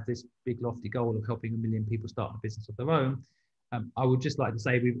has this big lofty goal of helping 1 million people start a business of their own, I would just like to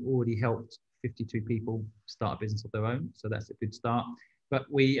say we've already helped 52 people start a business of their own. So that's a good start. But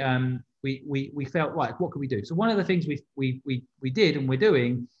we felt, right, what could we do? So one of the things we did and we're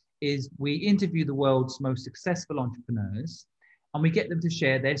doing is we interview the world's most successful entrepreneurs, and we get them to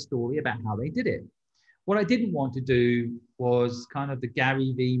share their story about how they did it. What I didn't want to do was kind of the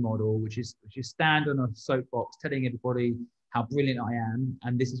Gary V model, which is stand on a soapbox telling everybody how brilliant I am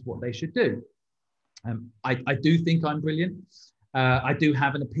and this is what they should do. I do think I'm brilliant. I do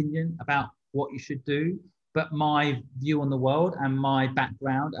have an opinion about what you should do, but my view on the world and my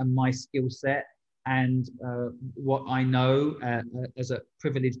background and my skill set and what I know as a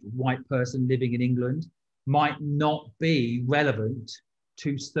privileged white person living in England might not be relevant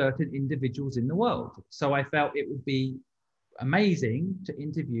to certain individuals in the world. So I felt it would be amazing to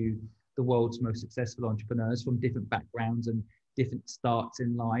interview the world's most successful entrepreneurs from different backgrounds and different starts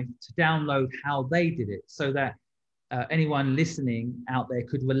in life, to download how they did it, so that anyone listening out there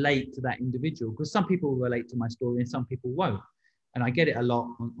could relate to that individual. Because some people relate to my story and some people won't. And I get it a lot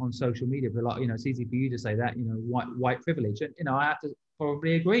on social media, but like, it's easy for you to say that, white privilege. And, I have to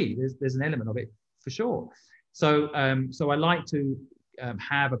probably agree. There's an element of it for sure. So I like to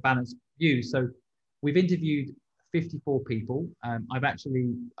have a balanced view. So we've interviewed 54 people. I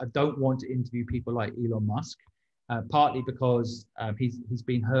don't want to interview people like Elon Musk, partly because he's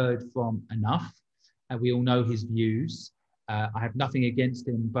been heard from enough, and we all know his views. I have nothing against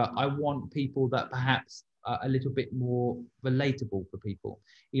him, but I want people that perhaps are a little bit more relatable for people.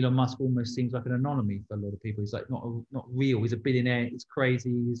 Elon Musk almost seems like an anomaly for a lot of people. He's like not real. He's a billionaire. He's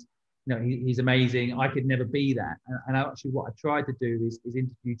crazy. He's amazing. I could never be that. And actually what I tried to do is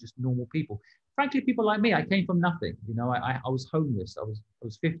interview just normal people. Frankly, people like me. I came from nothing. I was homeless. I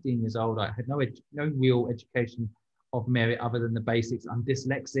was 15 years old. I had no real education of merit other than the basics. I'm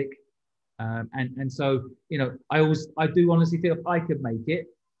dyslexic. And so, I do honestly feel if I could make it,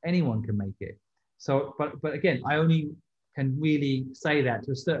 anyone can make it. So, but again, I only can really say that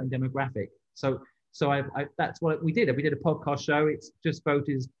to a certain demographic. So that's what we did. We did a podcast show. It's just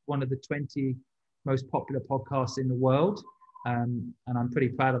voted as one of the 20 most popular podcasts in the world. And I'm pretty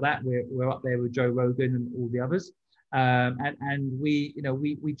proud of that. We're up there with Joe Rogan and all the others. And we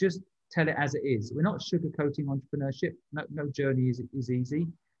just tell it as it is. We're not sugarcoating entrepreneurship. No journey is easy,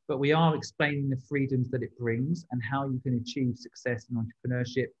 but we are explaining the freedoms that it brings and how you can achieve success in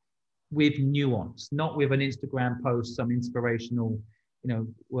entrepreneurship with nuance, not with an Instagram post, some inspirational,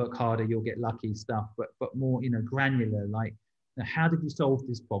 work harder, you'll get lucky stuff, but more, granular, like, how did you solve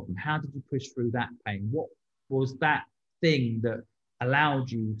this problem? How did you push through that pain? What was that thing that allowed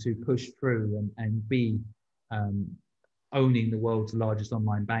you to push through and be owning the world's largest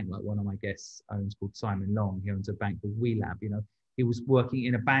online bank, like one of my guests owns, called Simon Long. He owns a bank called WeLab. He was working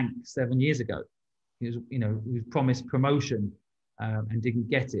in a bank 7 years ago. He was promised promotion and didn't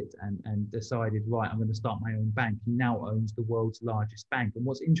get it, and decided, right, I'm going to start my own bank. He now owns the world's largest bank. And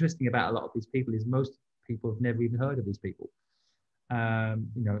what's interesting about a lot of these people is most people have never even heard of these people.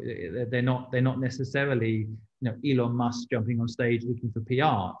 They're not necessarily Elon Musk jumping on stage looking for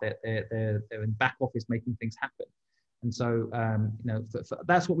PR. They're in back office making things happen. And so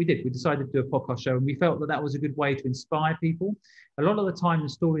that's what we did. We decided to do a podcast show, and we felt that was a good way to inspire people. A lot of the time, the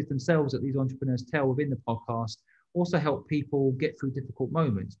stories themselves that these entrepreneurs tell within the podcast also help people get through difficult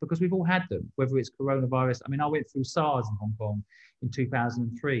moments, because we've all had them, whether it's coronavirus. I mean, I went through SARS in Hong Kong in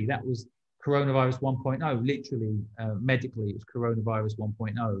 2003. That was coronavirus 1.0, literally, medically, it was coronavirus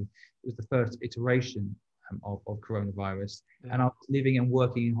 1.0. It was the first iteration of coronavirus. Yeah. And I was living and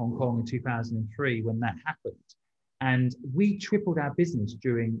working in Hong Kong in 2003 when that happened. And we tripled our business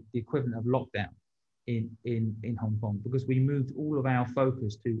during the equivalent of lockdown in Hong Kong, because we moved all of our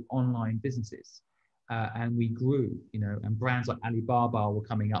focus to online businesses. And we grew, and brands like Alibaba were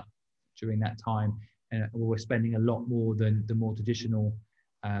coming up during that time, and we were spending a lot more than the more traditional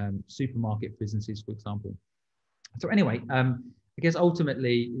supermarket businesses, for example. So anyway, I guess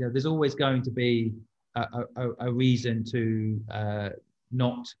ultimately, there's always going to be a reason to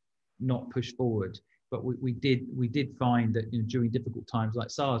not push forward. But we did find that during difficult times like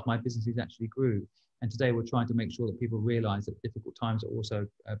SARS, my businesses actually grew. And today we're trying to make sure that people realize that difficult times are also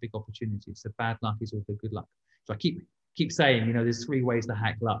big opportunities. So bad luck is also good luck. So I keep saying, there's 3 ways to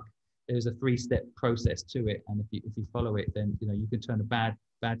hack luck. There's a 3-step process to it. And if you follow it, then, you can turn a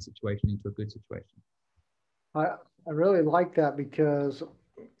bad situation into a good situation. I, I really like that because,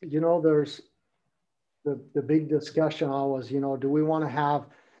 there's the big discussion always, do we want to have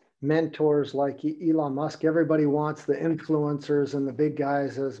mentors like Elon Musk? Everybody wants the influencers and the big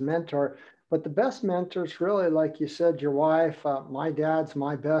guys as mentor, but the best mentors really, like you said, your wife, my dad's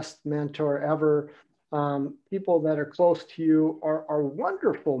my best mentor ever. People that are close to you are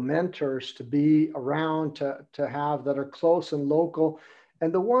wonderful mentors to be around, to have, that are close and local.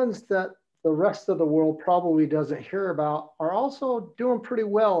 And the ones that the rest of the world probably doesn't hear about are also doing pretty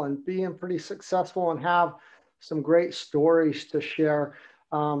well and being pretty successful and have some great stories to share.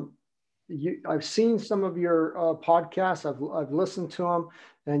 Um, I've seen some of your podcasts. I've listened to them,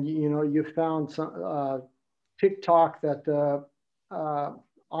 and you found some TikTok that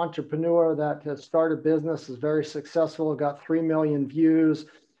entrepreneur that has started business is very successful. Got 3 million views.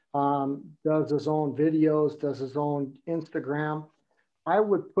 Does his own videos. Does his own Instagram. I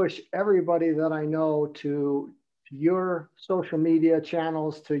would push everybody that I know to your social media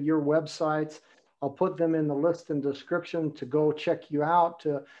channels, to your websites. I'll put them in the list and description to go check you out,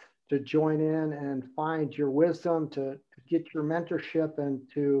 to join in and find your wisdom, to get your mentorship, and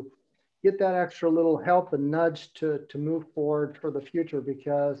to get that extra little help and nudge to move forward for the future,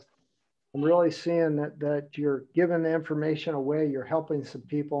 because I'm really seeing that you're giving the information away, you're helping some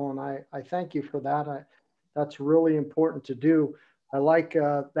people, and I thank you for that. That's really important to do. I like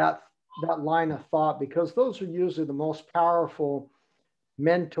that line of thought, because those are usually the most powerful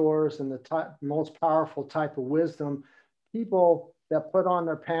mentors and the most powerful type of wisdom. People that put on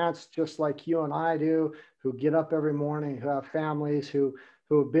their pants just like you and I do, who get up every morning, who have families, who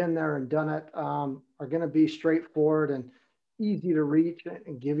have been there and done it, are going to be straightforward and easy to reach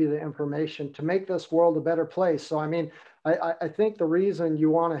and give you the information to make this world a better place. So, I mean, I think the reason you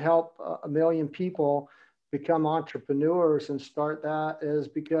want to help a million people become entrepreneurs and start that is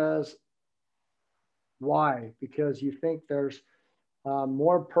because why? Because you think there's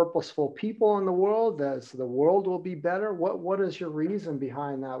more purposeful people in the world, as the world will be better. What is your reason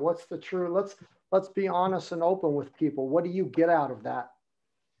behind that? What's the true? Let's be honest and open with people. What do you get out of that?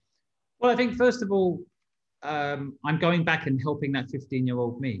 Well, I think first of all, I'm going back and helping that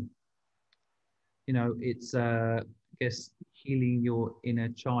 15-year-old me. It's I guess healing your inner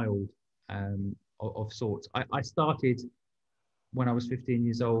child, of sorts. I started when I was 15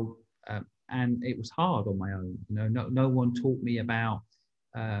 years old, and it was hard on my own. No one taught me about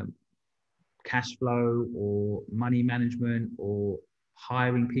um, cash flow or money management or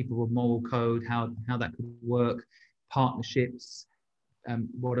hiring people with moral code, how that could work, partnerships,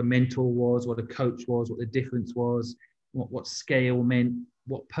 what a mentor was, what a coach was, what the difference was, what scale meant,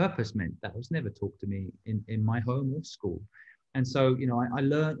 what purpose meant. That was never taught to me in my home or school. And so, I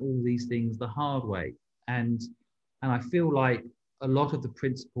learned all these things the hard way. And I feel like a lot of the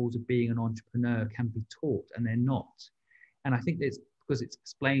principles of being an entrepreneur can be taught, and they're not. And I think it's because it's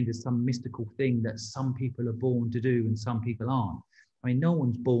explained as some mystical thing that some people are born to do and some people aren't. I mean, no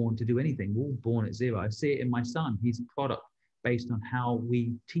one's born to do anything. We're all born at zero. I see it in my son. He's a product based on how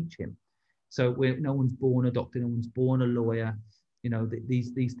we teach him. So no one's born a doctor, no one's born a lawyer.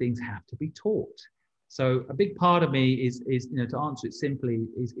 These things have to be taught. So a big part of me is to answer it simply,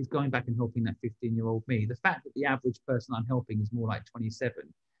 is going back and helping that 15-year-old me. The fact that the average person I'm helping is more like 27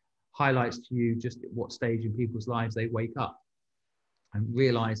 highlights to you just at what stage in people's lives they wake up and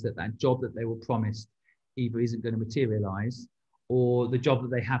realize that job that they were promised either isn't going to materialize, or the job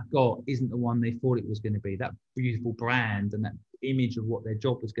that they have got isn't the one they thought it was going to be. That beautiful brand and that image of what their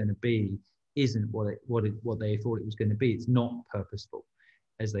job was going to be isn't what they thought it was going to be. It's not purposeful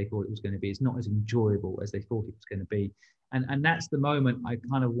as they thought it was going to be. It's not as enjoyable as they thought it was going to be. And that's the moment I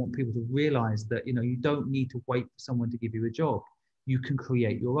kind of want people to realize that, you don't need to wait for someone to give you a job. You can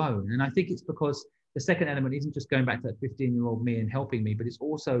create your own. And I think it's because the second element isn't just going back to that 15-year-old me and helping me, but it's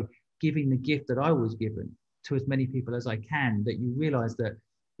also giving the gift that I was given to as many people as I can, that you realize that,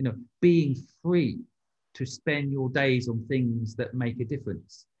 being free to spend your days on things that make a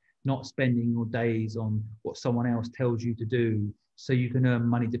difference, not spending your days on what someone else tells you to do so you can earn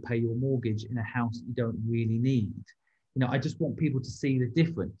money to pay your mortgage in a house that you don't really need. I just want people to see the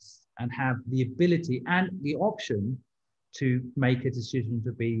difference and have the ability and the option to make a decision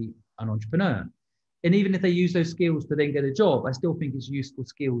to be an entrepreneur. And even if they use those skills to then get a job, I still think it's useful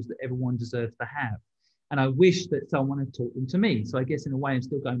skills that everyone deserves to have. And I wish that someone had taught them to me. So I guess in a way, I'm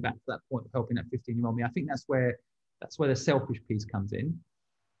still going back to that point of helping that 15-year-old me. I think that's where the selfish piece comes in.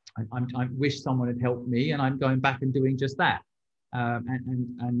 I wish someone had helped me, and I'm going back and doing just that.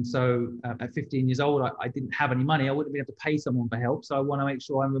 So at 15 years old, I didn't have any money. I wouldn't be able to pay someone for help. So I want to make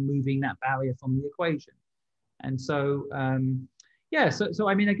sure I'm removing that barrier from the equation. And so, Yeah, so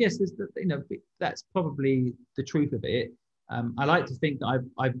I mean, I guess there's, that's probably the truth of it. I like to think that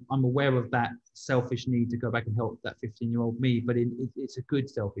I'm aware of that selfish need to go back and help that 15-year-old me, but it's a good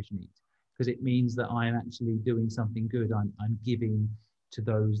selfish need, because it means that I'm actually doing something good. I'm giving to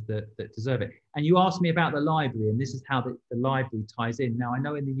those that deserve it. And you asked me about the library, and this is how the library ties in. Now, I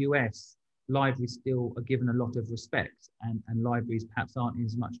know in the US, libraries still are given a lot of respect, and libraries perhaps aren't in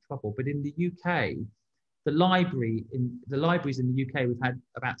as much trouble. But in the UK, the libraries in the UK, we've had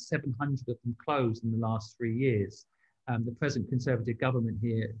about 700 of them closed in the last 3 years. The present Conservative government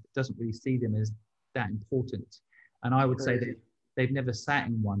here doesn't really see them as that important. And I would say that they've never sat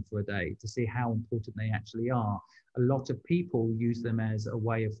in one for a day to see how important they actually are. A lot of people use them as a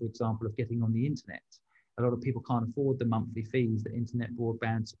way of, for example, of getting on the internet. A lot of people can't afford the monthly fees that internet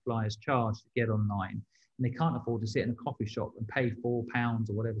broadband suppliers charge to get online. And they can't afford to sit in a coffee shop and pay £4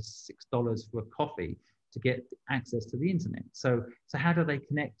 or whatever, $6 for a coffee to get access to the internet. So how do they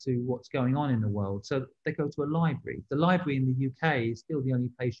connect to what's going on in the world? So they go to a library. The library in the UK is still the only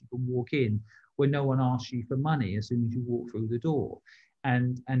place you can walk in where no one asks you for money as soon as you walk through the door.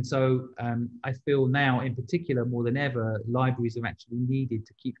 And so I feel now, in particular, more than ever, libraries are actually needed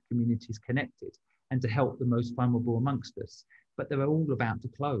to keep communities connected and to help the most vulnerable amongst us. But they're all about to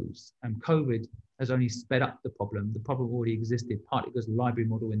close. And COVID has only sped up the problem. The problem already existed, partly because the library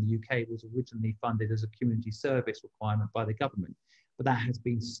model in the UK was originally funded as a community service requirement by the government. But that has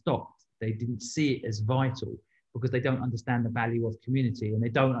been stopped. They didn't see it as vital because they don't understand the value of community, and they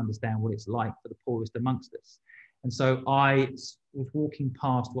don't understand what it's like for the poorest amongst us. And so I was walking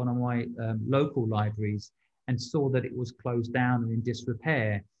past one of my local libraries and saw that it was closed down and in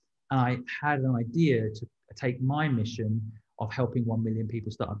disrepair. And I had an idea to take my mission of helping 1 million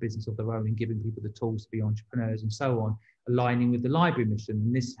people start a business of their own and giving people the tools to be entrepreneurs and so on, aligning with the library mission.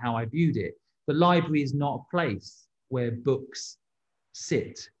 And this is how I viewed it. The library is not a place where books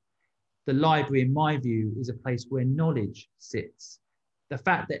sit. The library, in my view, is a place where knowledge sits. The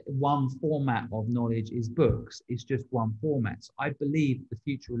fact that one format of knowledge is books is just one format. So I believe the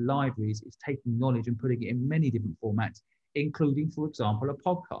future of libraries is taking knowledge and putting it in many different formats, including, for example, a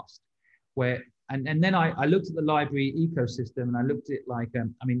podcast. And then I looked at the library ecosystem, and I looked at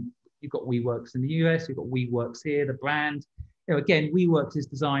you've got WeWorks in the US, you've got WeWorks here, the brand. Again, WeWorks is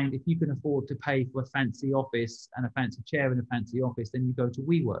designed, if you can afford to pay for a fancy office and a fancy chair in a fancy office, then you go to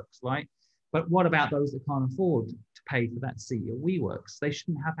WeWorks, right? But what about those that can't afford to pay for that seat at WeWorks? They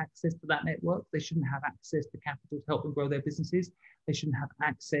shouldn't have access to that network. They shouldn't have access to capital to help them grow their businesses. They shouldn't have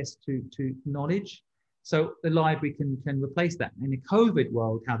access to knowledge. So the library can replace that. In the COVID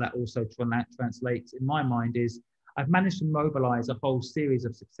world, how that also translates in my mind is I've managed to mobilize a whole series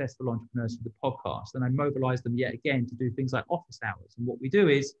of successful entrepreneurs for the podcast, and I mobilized them yet again to do things like office hours. And what we do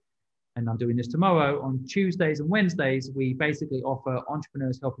is, and I'm doing this tomorrow, on Tuesdays and Wednesdays, we basically offer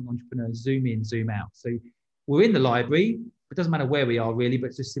entrepreneurs helping entrepreneurs Zoom in, Zoom out. So we're in the library. It doesn't matter where we are really,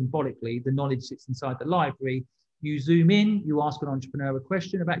 but just symbolically, the knowledge sits inside the library. You Zoom in, you ask an entrepreneur a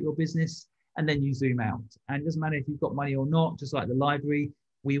question about your business, and then you Zoom out. And it doesn't matter if you've got money or not, just like the library,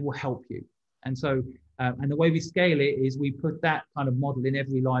 we will help you. And so, and the way we scale it is we put that kind of model in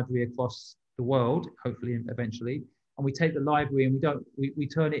every library across the world, hopefully eventually. And we take the library and we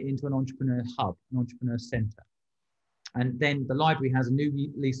turn it into an entrepreneur hub, an entrepreneur center. And then the library has a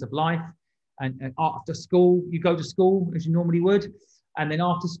new lease of life. And after school, you go to school as you normally would. And then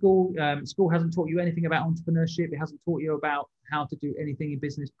after school, school hasn't taught you anything about entrepreneurship. It hasn't taught you about how to do anything in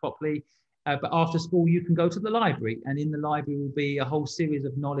business properly. But after school, you can go to the library, and in the library will be a whole series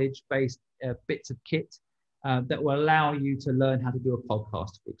of knowledge-based bits of kit that will allow you to learn how to do a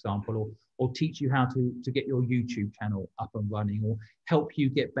podcast, for example, or teach you how to get your YouTube channel up and running, or help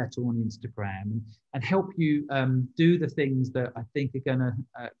you get better on Instagram, and help you do the things that I think are going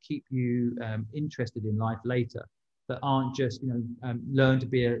to keep you interested in life later. That aren't just, learn to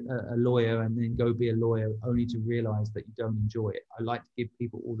be a lawyer and then go be a lawyer only to realize that you don't enjoy it. I like to give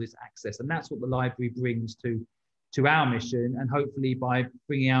people all this access, and that's what the library brings to our mission. And hopefully by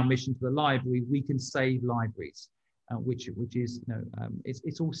bringing our mission to the library, we can save libraries, which is,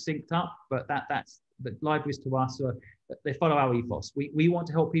 it's all synced up, but that's the libraries to us they follow our ethos. We want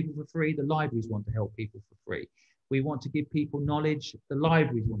to help people for free. The libraries want to help people for free. We want to give people knowledge. The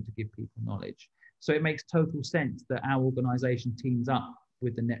libraries want to give people knowledge. So it makes total sense that our organization teams up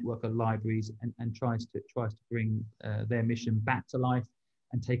with the network of libraries and tries to bring their mission back to life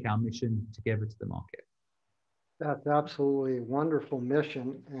and take our mission together to the market. That's absolutely a wonderful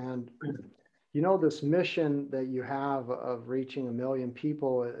mission. And this mission that you have of reaching 1 million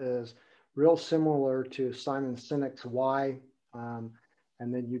people is real similar to Simon Sinek's Why. And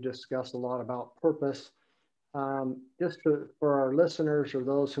then you discuss a lot about purpose. For our listeners or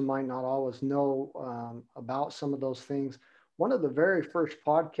those who might not always know about some of those things, one of the very first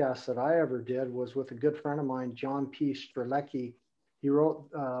podcasts that I ever did was with a good friend of mine, John P. Strzelecki. He wrote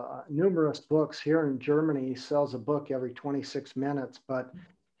numerous books here in Germany. He sells a book every 26 minutes, but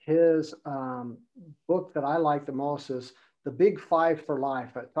his book that I like the most is The Big Five for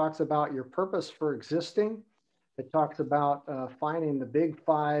Life. It talks about your purpose for existing. It talks about finding the big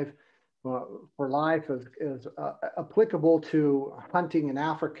five for life is applicable to hunting in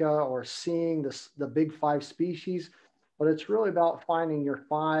Africa or seeing the big five species, but it's really about finding your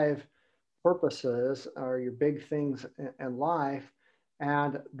five purposes or your big things in life.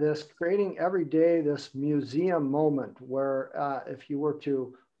 And this creating every day this museum moment where if you were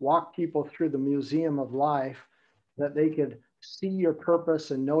to walk people through the museum of life, that they could see your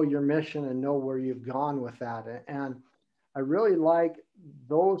purpose and know your mission and know where you've gone with that. And I really like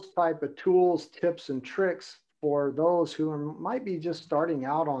those type of tools, tips, and tricks for those who might be just starting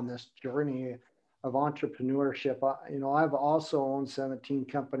out on this journey of entrepreneurship. I've also owned 17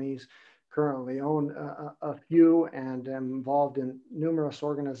 companies, currently own a few, and am involved in numerous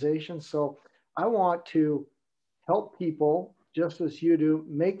organizations. So I want to help people, just as you do,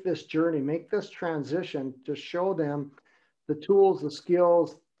 make this journey, make this transition to show them the tools, the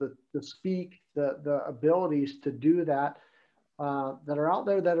skills, the speak, the abilities to do that that are out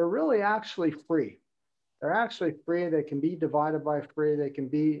there that are really actually free. They're actually free. They can be divided by free. They can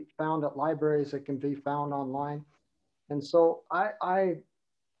be found at libraries. They can be found online. And so I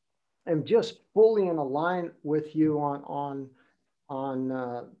am just fully in line with you on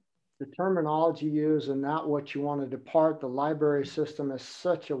the terminology used and not what you want to depart. The library system is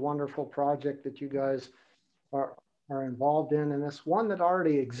such a wonderful project that you guys are, are involved in. And it's one that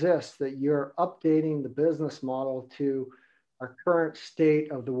already exists, that you're updating the business model to our current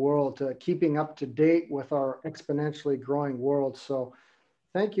state of the world, to keeping up to date with our exponentially growing world. So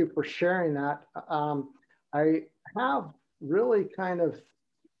thank you for sharing that. I have really kind of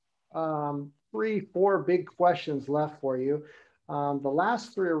 4 big questions left for you. The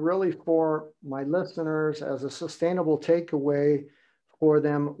last 3 are really for my listeners as a sustainable takeaway for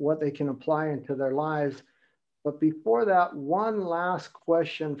them, what they can apply into their lives. But before that, one last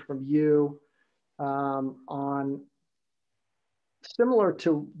question from you on similar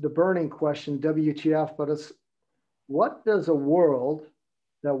to the burning question, WTF, but it's what does a world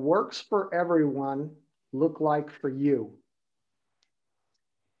that works for everyone look like for you?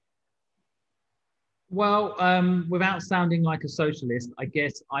 Well, without sounding like a socialist, I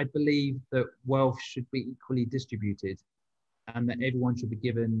guess I believe that wealth should be equally distributed and that everyone should be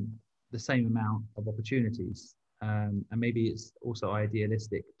given the same amount of opportunities. And maybe it's also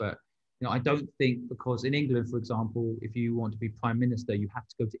idealistic, but I don't think, because in England, for example, if you want to be prime minister, you have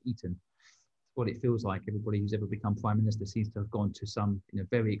to go to Eton. That's what it feels like. Everybody who's ever become prime minister seems to have gone to some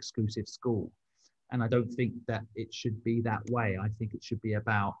very exclusive school. And I don't think that it should be that way. I think it should be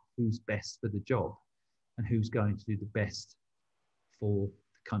about who's best for the job and who's going to do the best for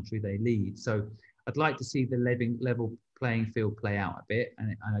the country they lead. So I'd like to see the level playing field play out a bit.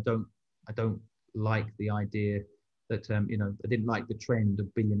 And I don't like the idea that, I didn't like the trend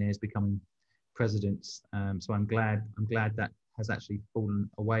of billionaires becoming presidents. So I'm glad that has actually fallen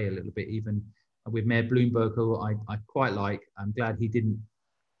away a little bit, even with Mayor Bloomberg, who I quite like. I'm glad he didn't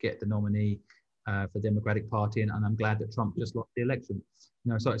get the nominee for the Democratic Party, and I'm glad that Trump just lost the election.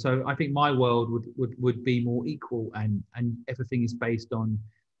 So I think my world would be more equal, and everything is based on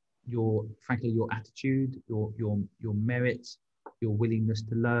your attitude, your merit, your willingness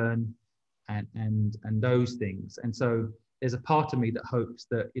to learn, and those things. And so there's a part of me that hopes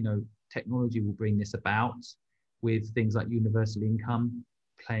that technology will bring this about, with things like universal income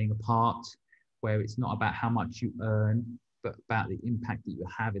playing a part, where it's not about how much you earn, but about the impact that you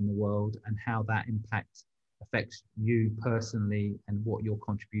have in the world and how that impact affects you personally and what your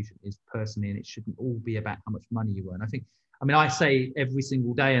contribution is personally. And it shouldn't all be about how much money you earn. I say every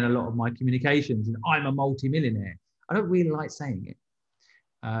single day in a lot of my communications, and I'm a multi-millionaire. I don't really like saying it.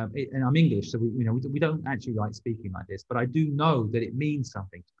 And I'm English, so we don't actually like speaking like this, but I do know that it means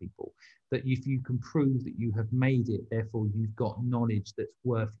something to people, that if you can prove that you have made it, therefore you've got knowledge that's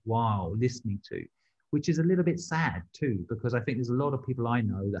worthwhile listening to, which is a little bit sad too, because I think there's a lot of people I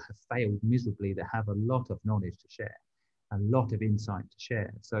know that have failed miserably, that have a lot of knowledge to share, a lot of insight to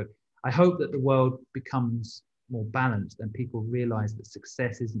share. So I hope that the world becomes more balanced and people realize that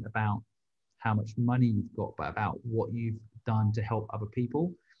success isn't about how much money you've got, but about what you've done to help other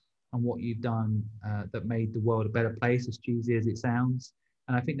people and what you've done that made the world a better place, as cheesy as it sounds.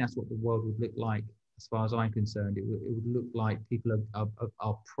 And I think that's what the world would look like, as far as I'm concerned. It would look like people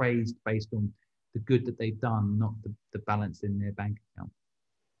are praised based on the good that they've done, not the balance in their bank account.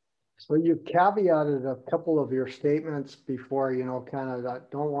 So you caveated a couple of your statements before, kind of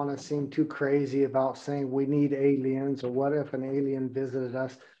don't want to seem too crazy about saying we need aliens, or what if an alien visited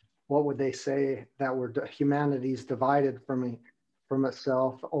us? What would they say? That humanity's divided from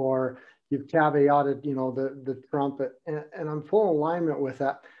itself? Or you've caveated, the Trump, and I'm full alignment with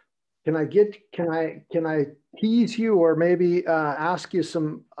that. Can I tease you, or maybe ask you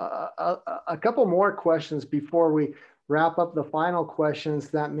a couple more questions before we wrap up the final questions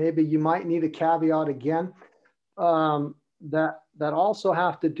that maybe you might need a caveat again, that also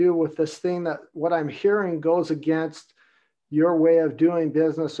have to do with this thing that what I'm hearing goes against your way of doing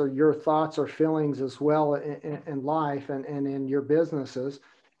business, or your thoughts or feelings as well in life and in your businesses.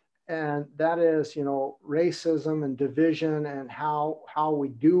 And that is, racism and division, and how we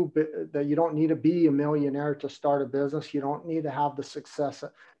do that. You don't need to be a millionaire to start a business. You don't need to have the success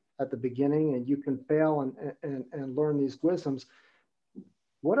at the beginning, and you can fail and learn these wisdoms.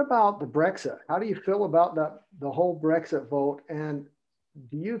 What about the Brexit? How do you feel about the whole Brexit vote? And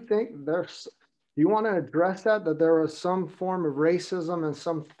do you think do you want to address that there was some form of racism and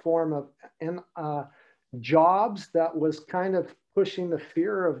some form of jobs that was kind of pushing the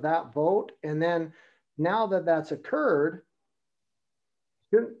fear of that vote? And then now that that's occurred,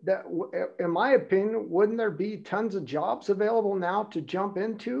 in my opinion, wouldn't there be tons of jobs available now to jump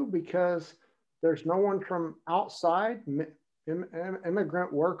into, because there's no one from outside?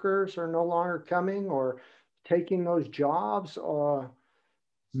 Immigrant workers are no longer coming or taking those jobs. What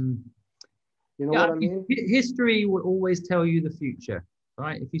I mean? History will always tell you the future,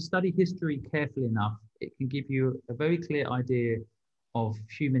 right? If you study history carefully enough, it can give you a very clear idea of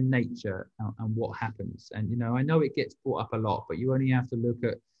human nature and what happens. And, I know it gets brought up a lot, but you only have to look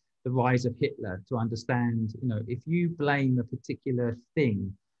at the rise of Hitler to understand, if you blame a particular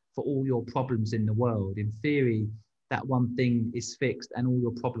thing for all your problems in the world, in theory, that one thing is fixed and all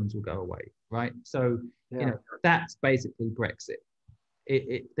your problems will go away, right? So, that's basically Brexit.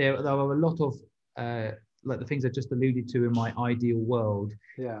 There are a lot of, like the things I just alluded to in my ideal world,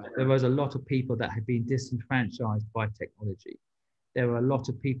 there was a lot of people that had been disenfranchised by technology. There are a lot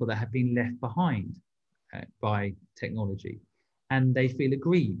of people that have been left behind by technology, and they feel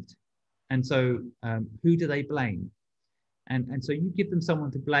aggrieved. And so who do they blame? And so you give them someone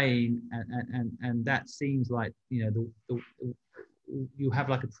to blame, and that seems like, you have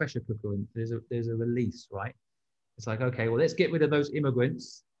like a pressure cooker, and there's a release, right? It's like, okay, well, let's get rid of those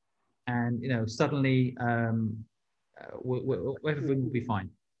immigrants, and suddenly everything will be fine.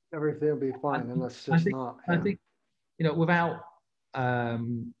 Everything will be fine, and let's just not. I think,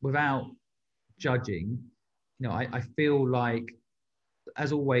 without judging, I feel like,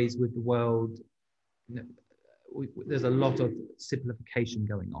 as always with the world, there's a lot of simplification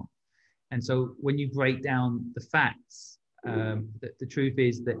going on. And so when you break down the facts, the truth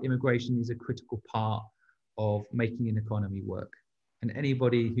is that immigration is a critical part of making an economy work. And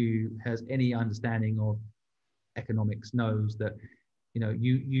anybody who has any understanding of economics knows that,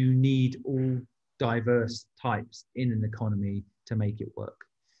 you need all diverse types in an economy to make it work.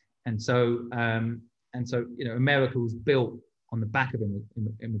 And so, America was built on the back of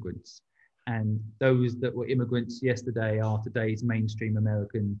immigrants. And those that were immigrants yesterday are today's mainstream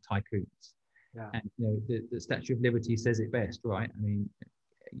American tycoons. Yeah. And the Statue of Liberty says it best, right? I mean,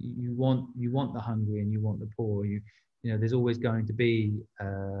 you want the hungry and you want the poor. There's always going to be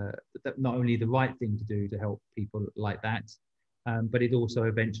not only the right thing to do to help people like that, but it also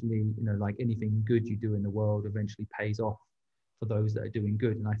eventually, like anything good you do in the world, eventually pays off for those that are doing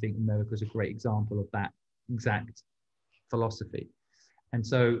good. And I think America is a great example of that exact philosophy. And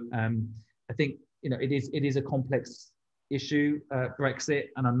so I think, it is a complex issue, Brexit,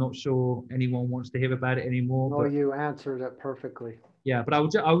 and I'm not sure anyone wants to hear about it anymore. No, but you answered it perfectly. Yeah, but I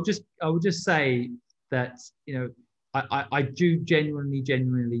would just say that, I do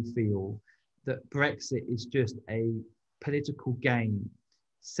genuinely feel that Brexit is just a political game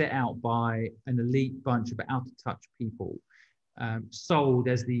set out by an elite bunch of out-of-touch people, sold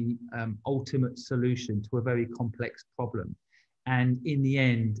as the ultimate solution to a very complex problem. And in the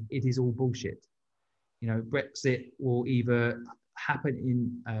end, it is all bullshit. Brexit will either happen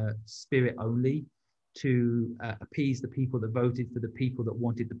in spirit only to appease the people that voted for the people that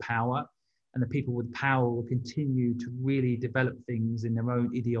wanted the power, and the people with power will continue to really develop things in their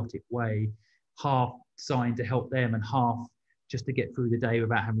own idiotic way, half designed to help them and half just to get through the day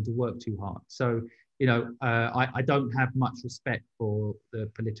without having to work too hard. So, I don't have much respect for the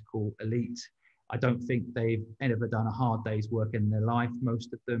political elite. I don't think they've ever done a hard day's work in their life,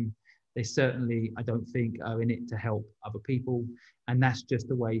 most of them. They certainly, I don't think, are in it to help other people. And that's just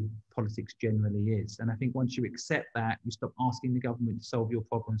the way politics generally is. And I think once you accept that, you stop asking the government to solve your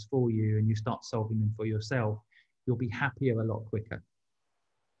problems for you and you start solving them for yourself, you'll be happier a lot quicker.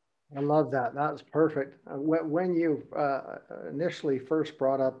 I love that. That's perfect. When you initially first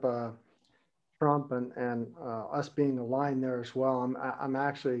brought up Trump and us being aligned there as well, I'm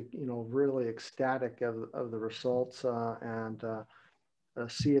actually, really ecstatic of the results and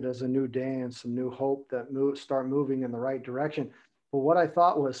see it as a new day and some new hope that start moving in the right direction. But what I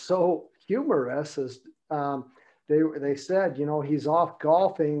thought was so humorous is they said, he's off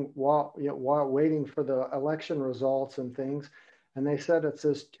golfing while waiting for the election results and things. And they said it's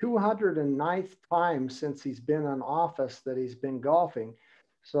his 209th time since he's been in office that he's been golfing.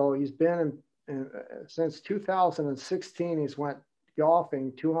 So he's been since 2016, he's went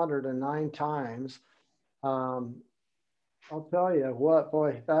golfing 209 times. I'll tell you what,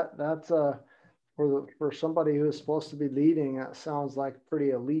 boy, that's for somebody who's supposed to be leading, that sounds like a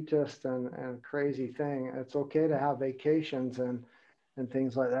pretty elitist and crazy thing. It's okay to have vacations and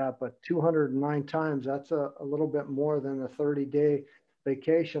things like that, but 209 times, that's a little bit more than a 30-day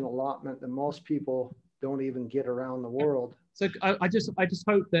vacation allotment that most people don't even get around the world. So I just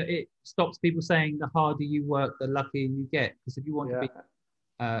hope that it stops people saying the harder you work, the luckier you get. Because if you want to be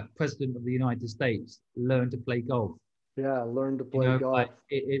president of the United States, learn to play golf. Yeah, learn to play golf. Like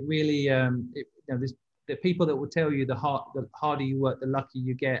it really, the people that will tell you the harder you work, the luckier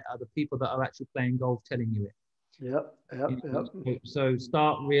you get are the people that are actually playing golf telling you it. Yep. So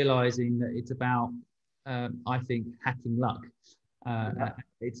start realizing that it's about, I think, hacking luck.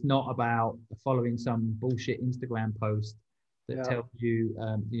 It's not about following some bullshit Instagram post that tells you,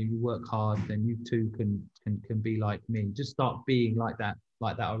 you work hard, then you too can be like me. Just start being like that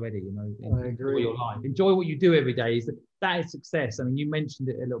already. I agree. Enjoy your life. Enjoy what you do every day. That is success. I mean, you mentioned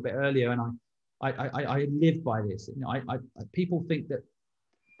it a little bit earlier, and I live by this. People think that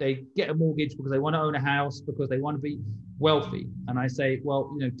they get a mortgage because they want to own a house, because they want to be wealthy. And I say,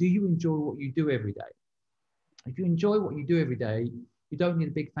 well, do you enjoy what you do every day? If you enjoy what you do every day, you don't need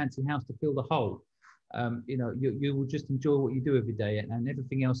a big fancy house to fill the hole. You will just enjoy what you do every day, and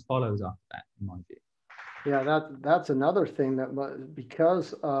everything else follows after that, in my view. Yeah, that's another thing that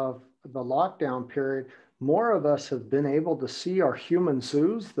because of the lockdown period, more of us have been able to see our human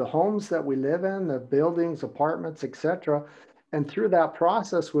zoos, the homes that we live in, the buildings, apartments, etc. And through that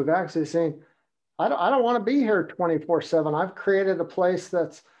process, we've actually seen, I don't want to be here 24/7. I've created a place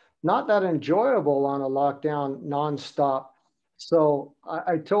that's not that enjoyable on a lockdown nonstop. So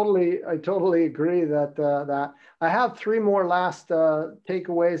I totally agree that I have three more last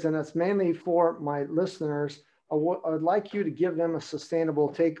takeaways, and it's mainly for my listeners. I would like you to give them a sustainable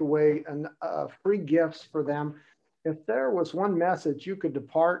takeaway and free gifts for them. If there was one message you could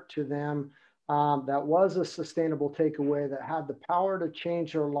depart to them that was a sustainable takeaway that had the power to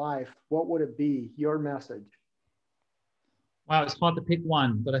change your life, what would it be? Your message. Wow, it's hard to pick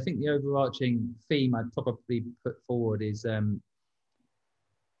one, but I think the overarching theme I'd probably put forward is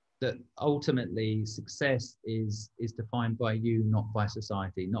that ultimately success is defined by you, not by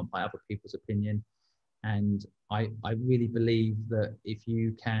society, not by other people's opinion. And I really believe that if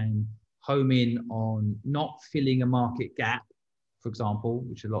you can home in on not filling a market gap, for example,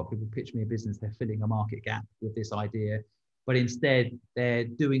 which a lot of people pitch me a business, they're filling a market gap with this idea, but instead they're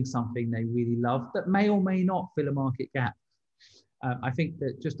doing something they really love that may or may not fill a market gap. I think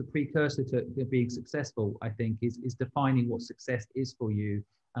that just a precursor to being successful, I think, is defining what success is for you.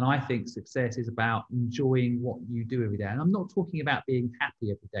 And I think success is about enjoying what you do every day. And I'm not talking about being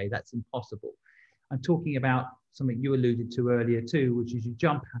happy every day. That's impossible. I'm talking about something you alluded to earlier too, which is you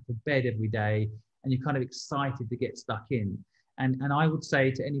jump out of bed every day and you're kind of excited to get stuck in. And I would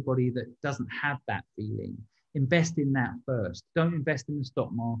say to anybody that doesn't have that feeling, invest in that first. Don't invest in the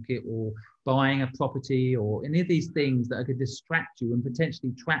stock market or buying a property or any of these things that could distract you and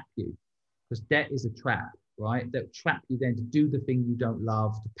potentially trap you, because debt is a trap, right? That trap you then to do the thing you don't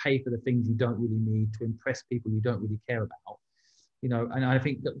love, to pay for the things you don't really need, to impress people you don't really care about. And I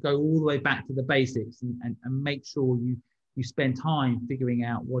think that go all the way back to the basics and make sure you spend time figuring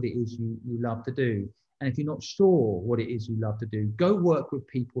out what it is you love to do. And if you're not sure what it is you love to do, go work with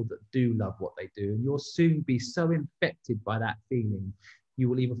people that do love what they do. And you'll soon be so infected by that feeling, you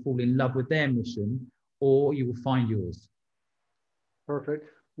will either fall in love with their mission or you will find yours. Perfect.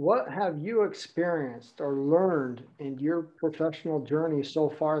 What have you experienced or learned in your professional journey so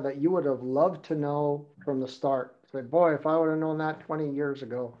far that you would have loved to know from the start? Say, boy, if I would have known that 20 years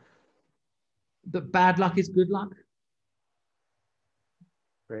ago. That bad luck is good luck.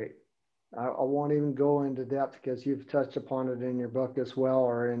 Great. I won't even go into depth because you've touched upon it in your book as well,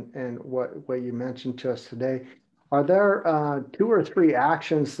 or in what you mentioned to us today. Are there 2 or 3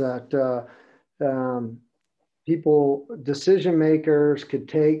 actions that people, decision makers, could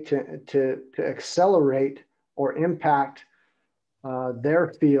take to accelerate or impact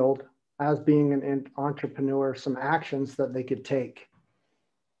their field as being an entrepreneur, some actions that they could take?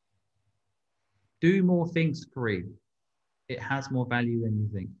 Do more things free. It has more value than you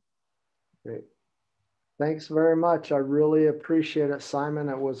think. Great. Thanks very much. I really appreciate it, Simon.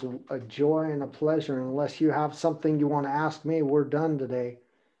 It was a joy and a pleasure. Unless you have something you want to ask me, we're done today.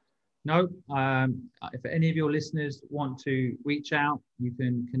 No, if any of your listeners want to reach out, you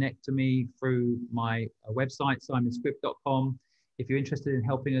can connect to me through my website, simonsquibb.com. If you're interested in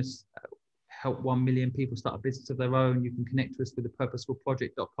helping us help 1 million people start a business of their own, you can connect to us with the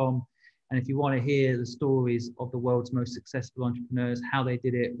purposefulproject.com. And if you want to hear the stories of the world's most successful entrepreneurs, how they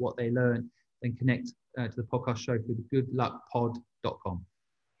did it, what they learned, then connect to the podcast show through the goodluckpod.com.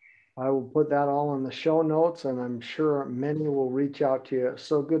 I will put that all in the show notes, and I'm sure many will reach out to you.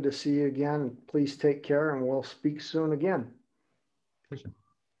 So good to see you again. Please take care, and we'll speak soon again. Pleasure.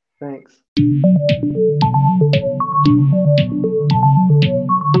 Thanks.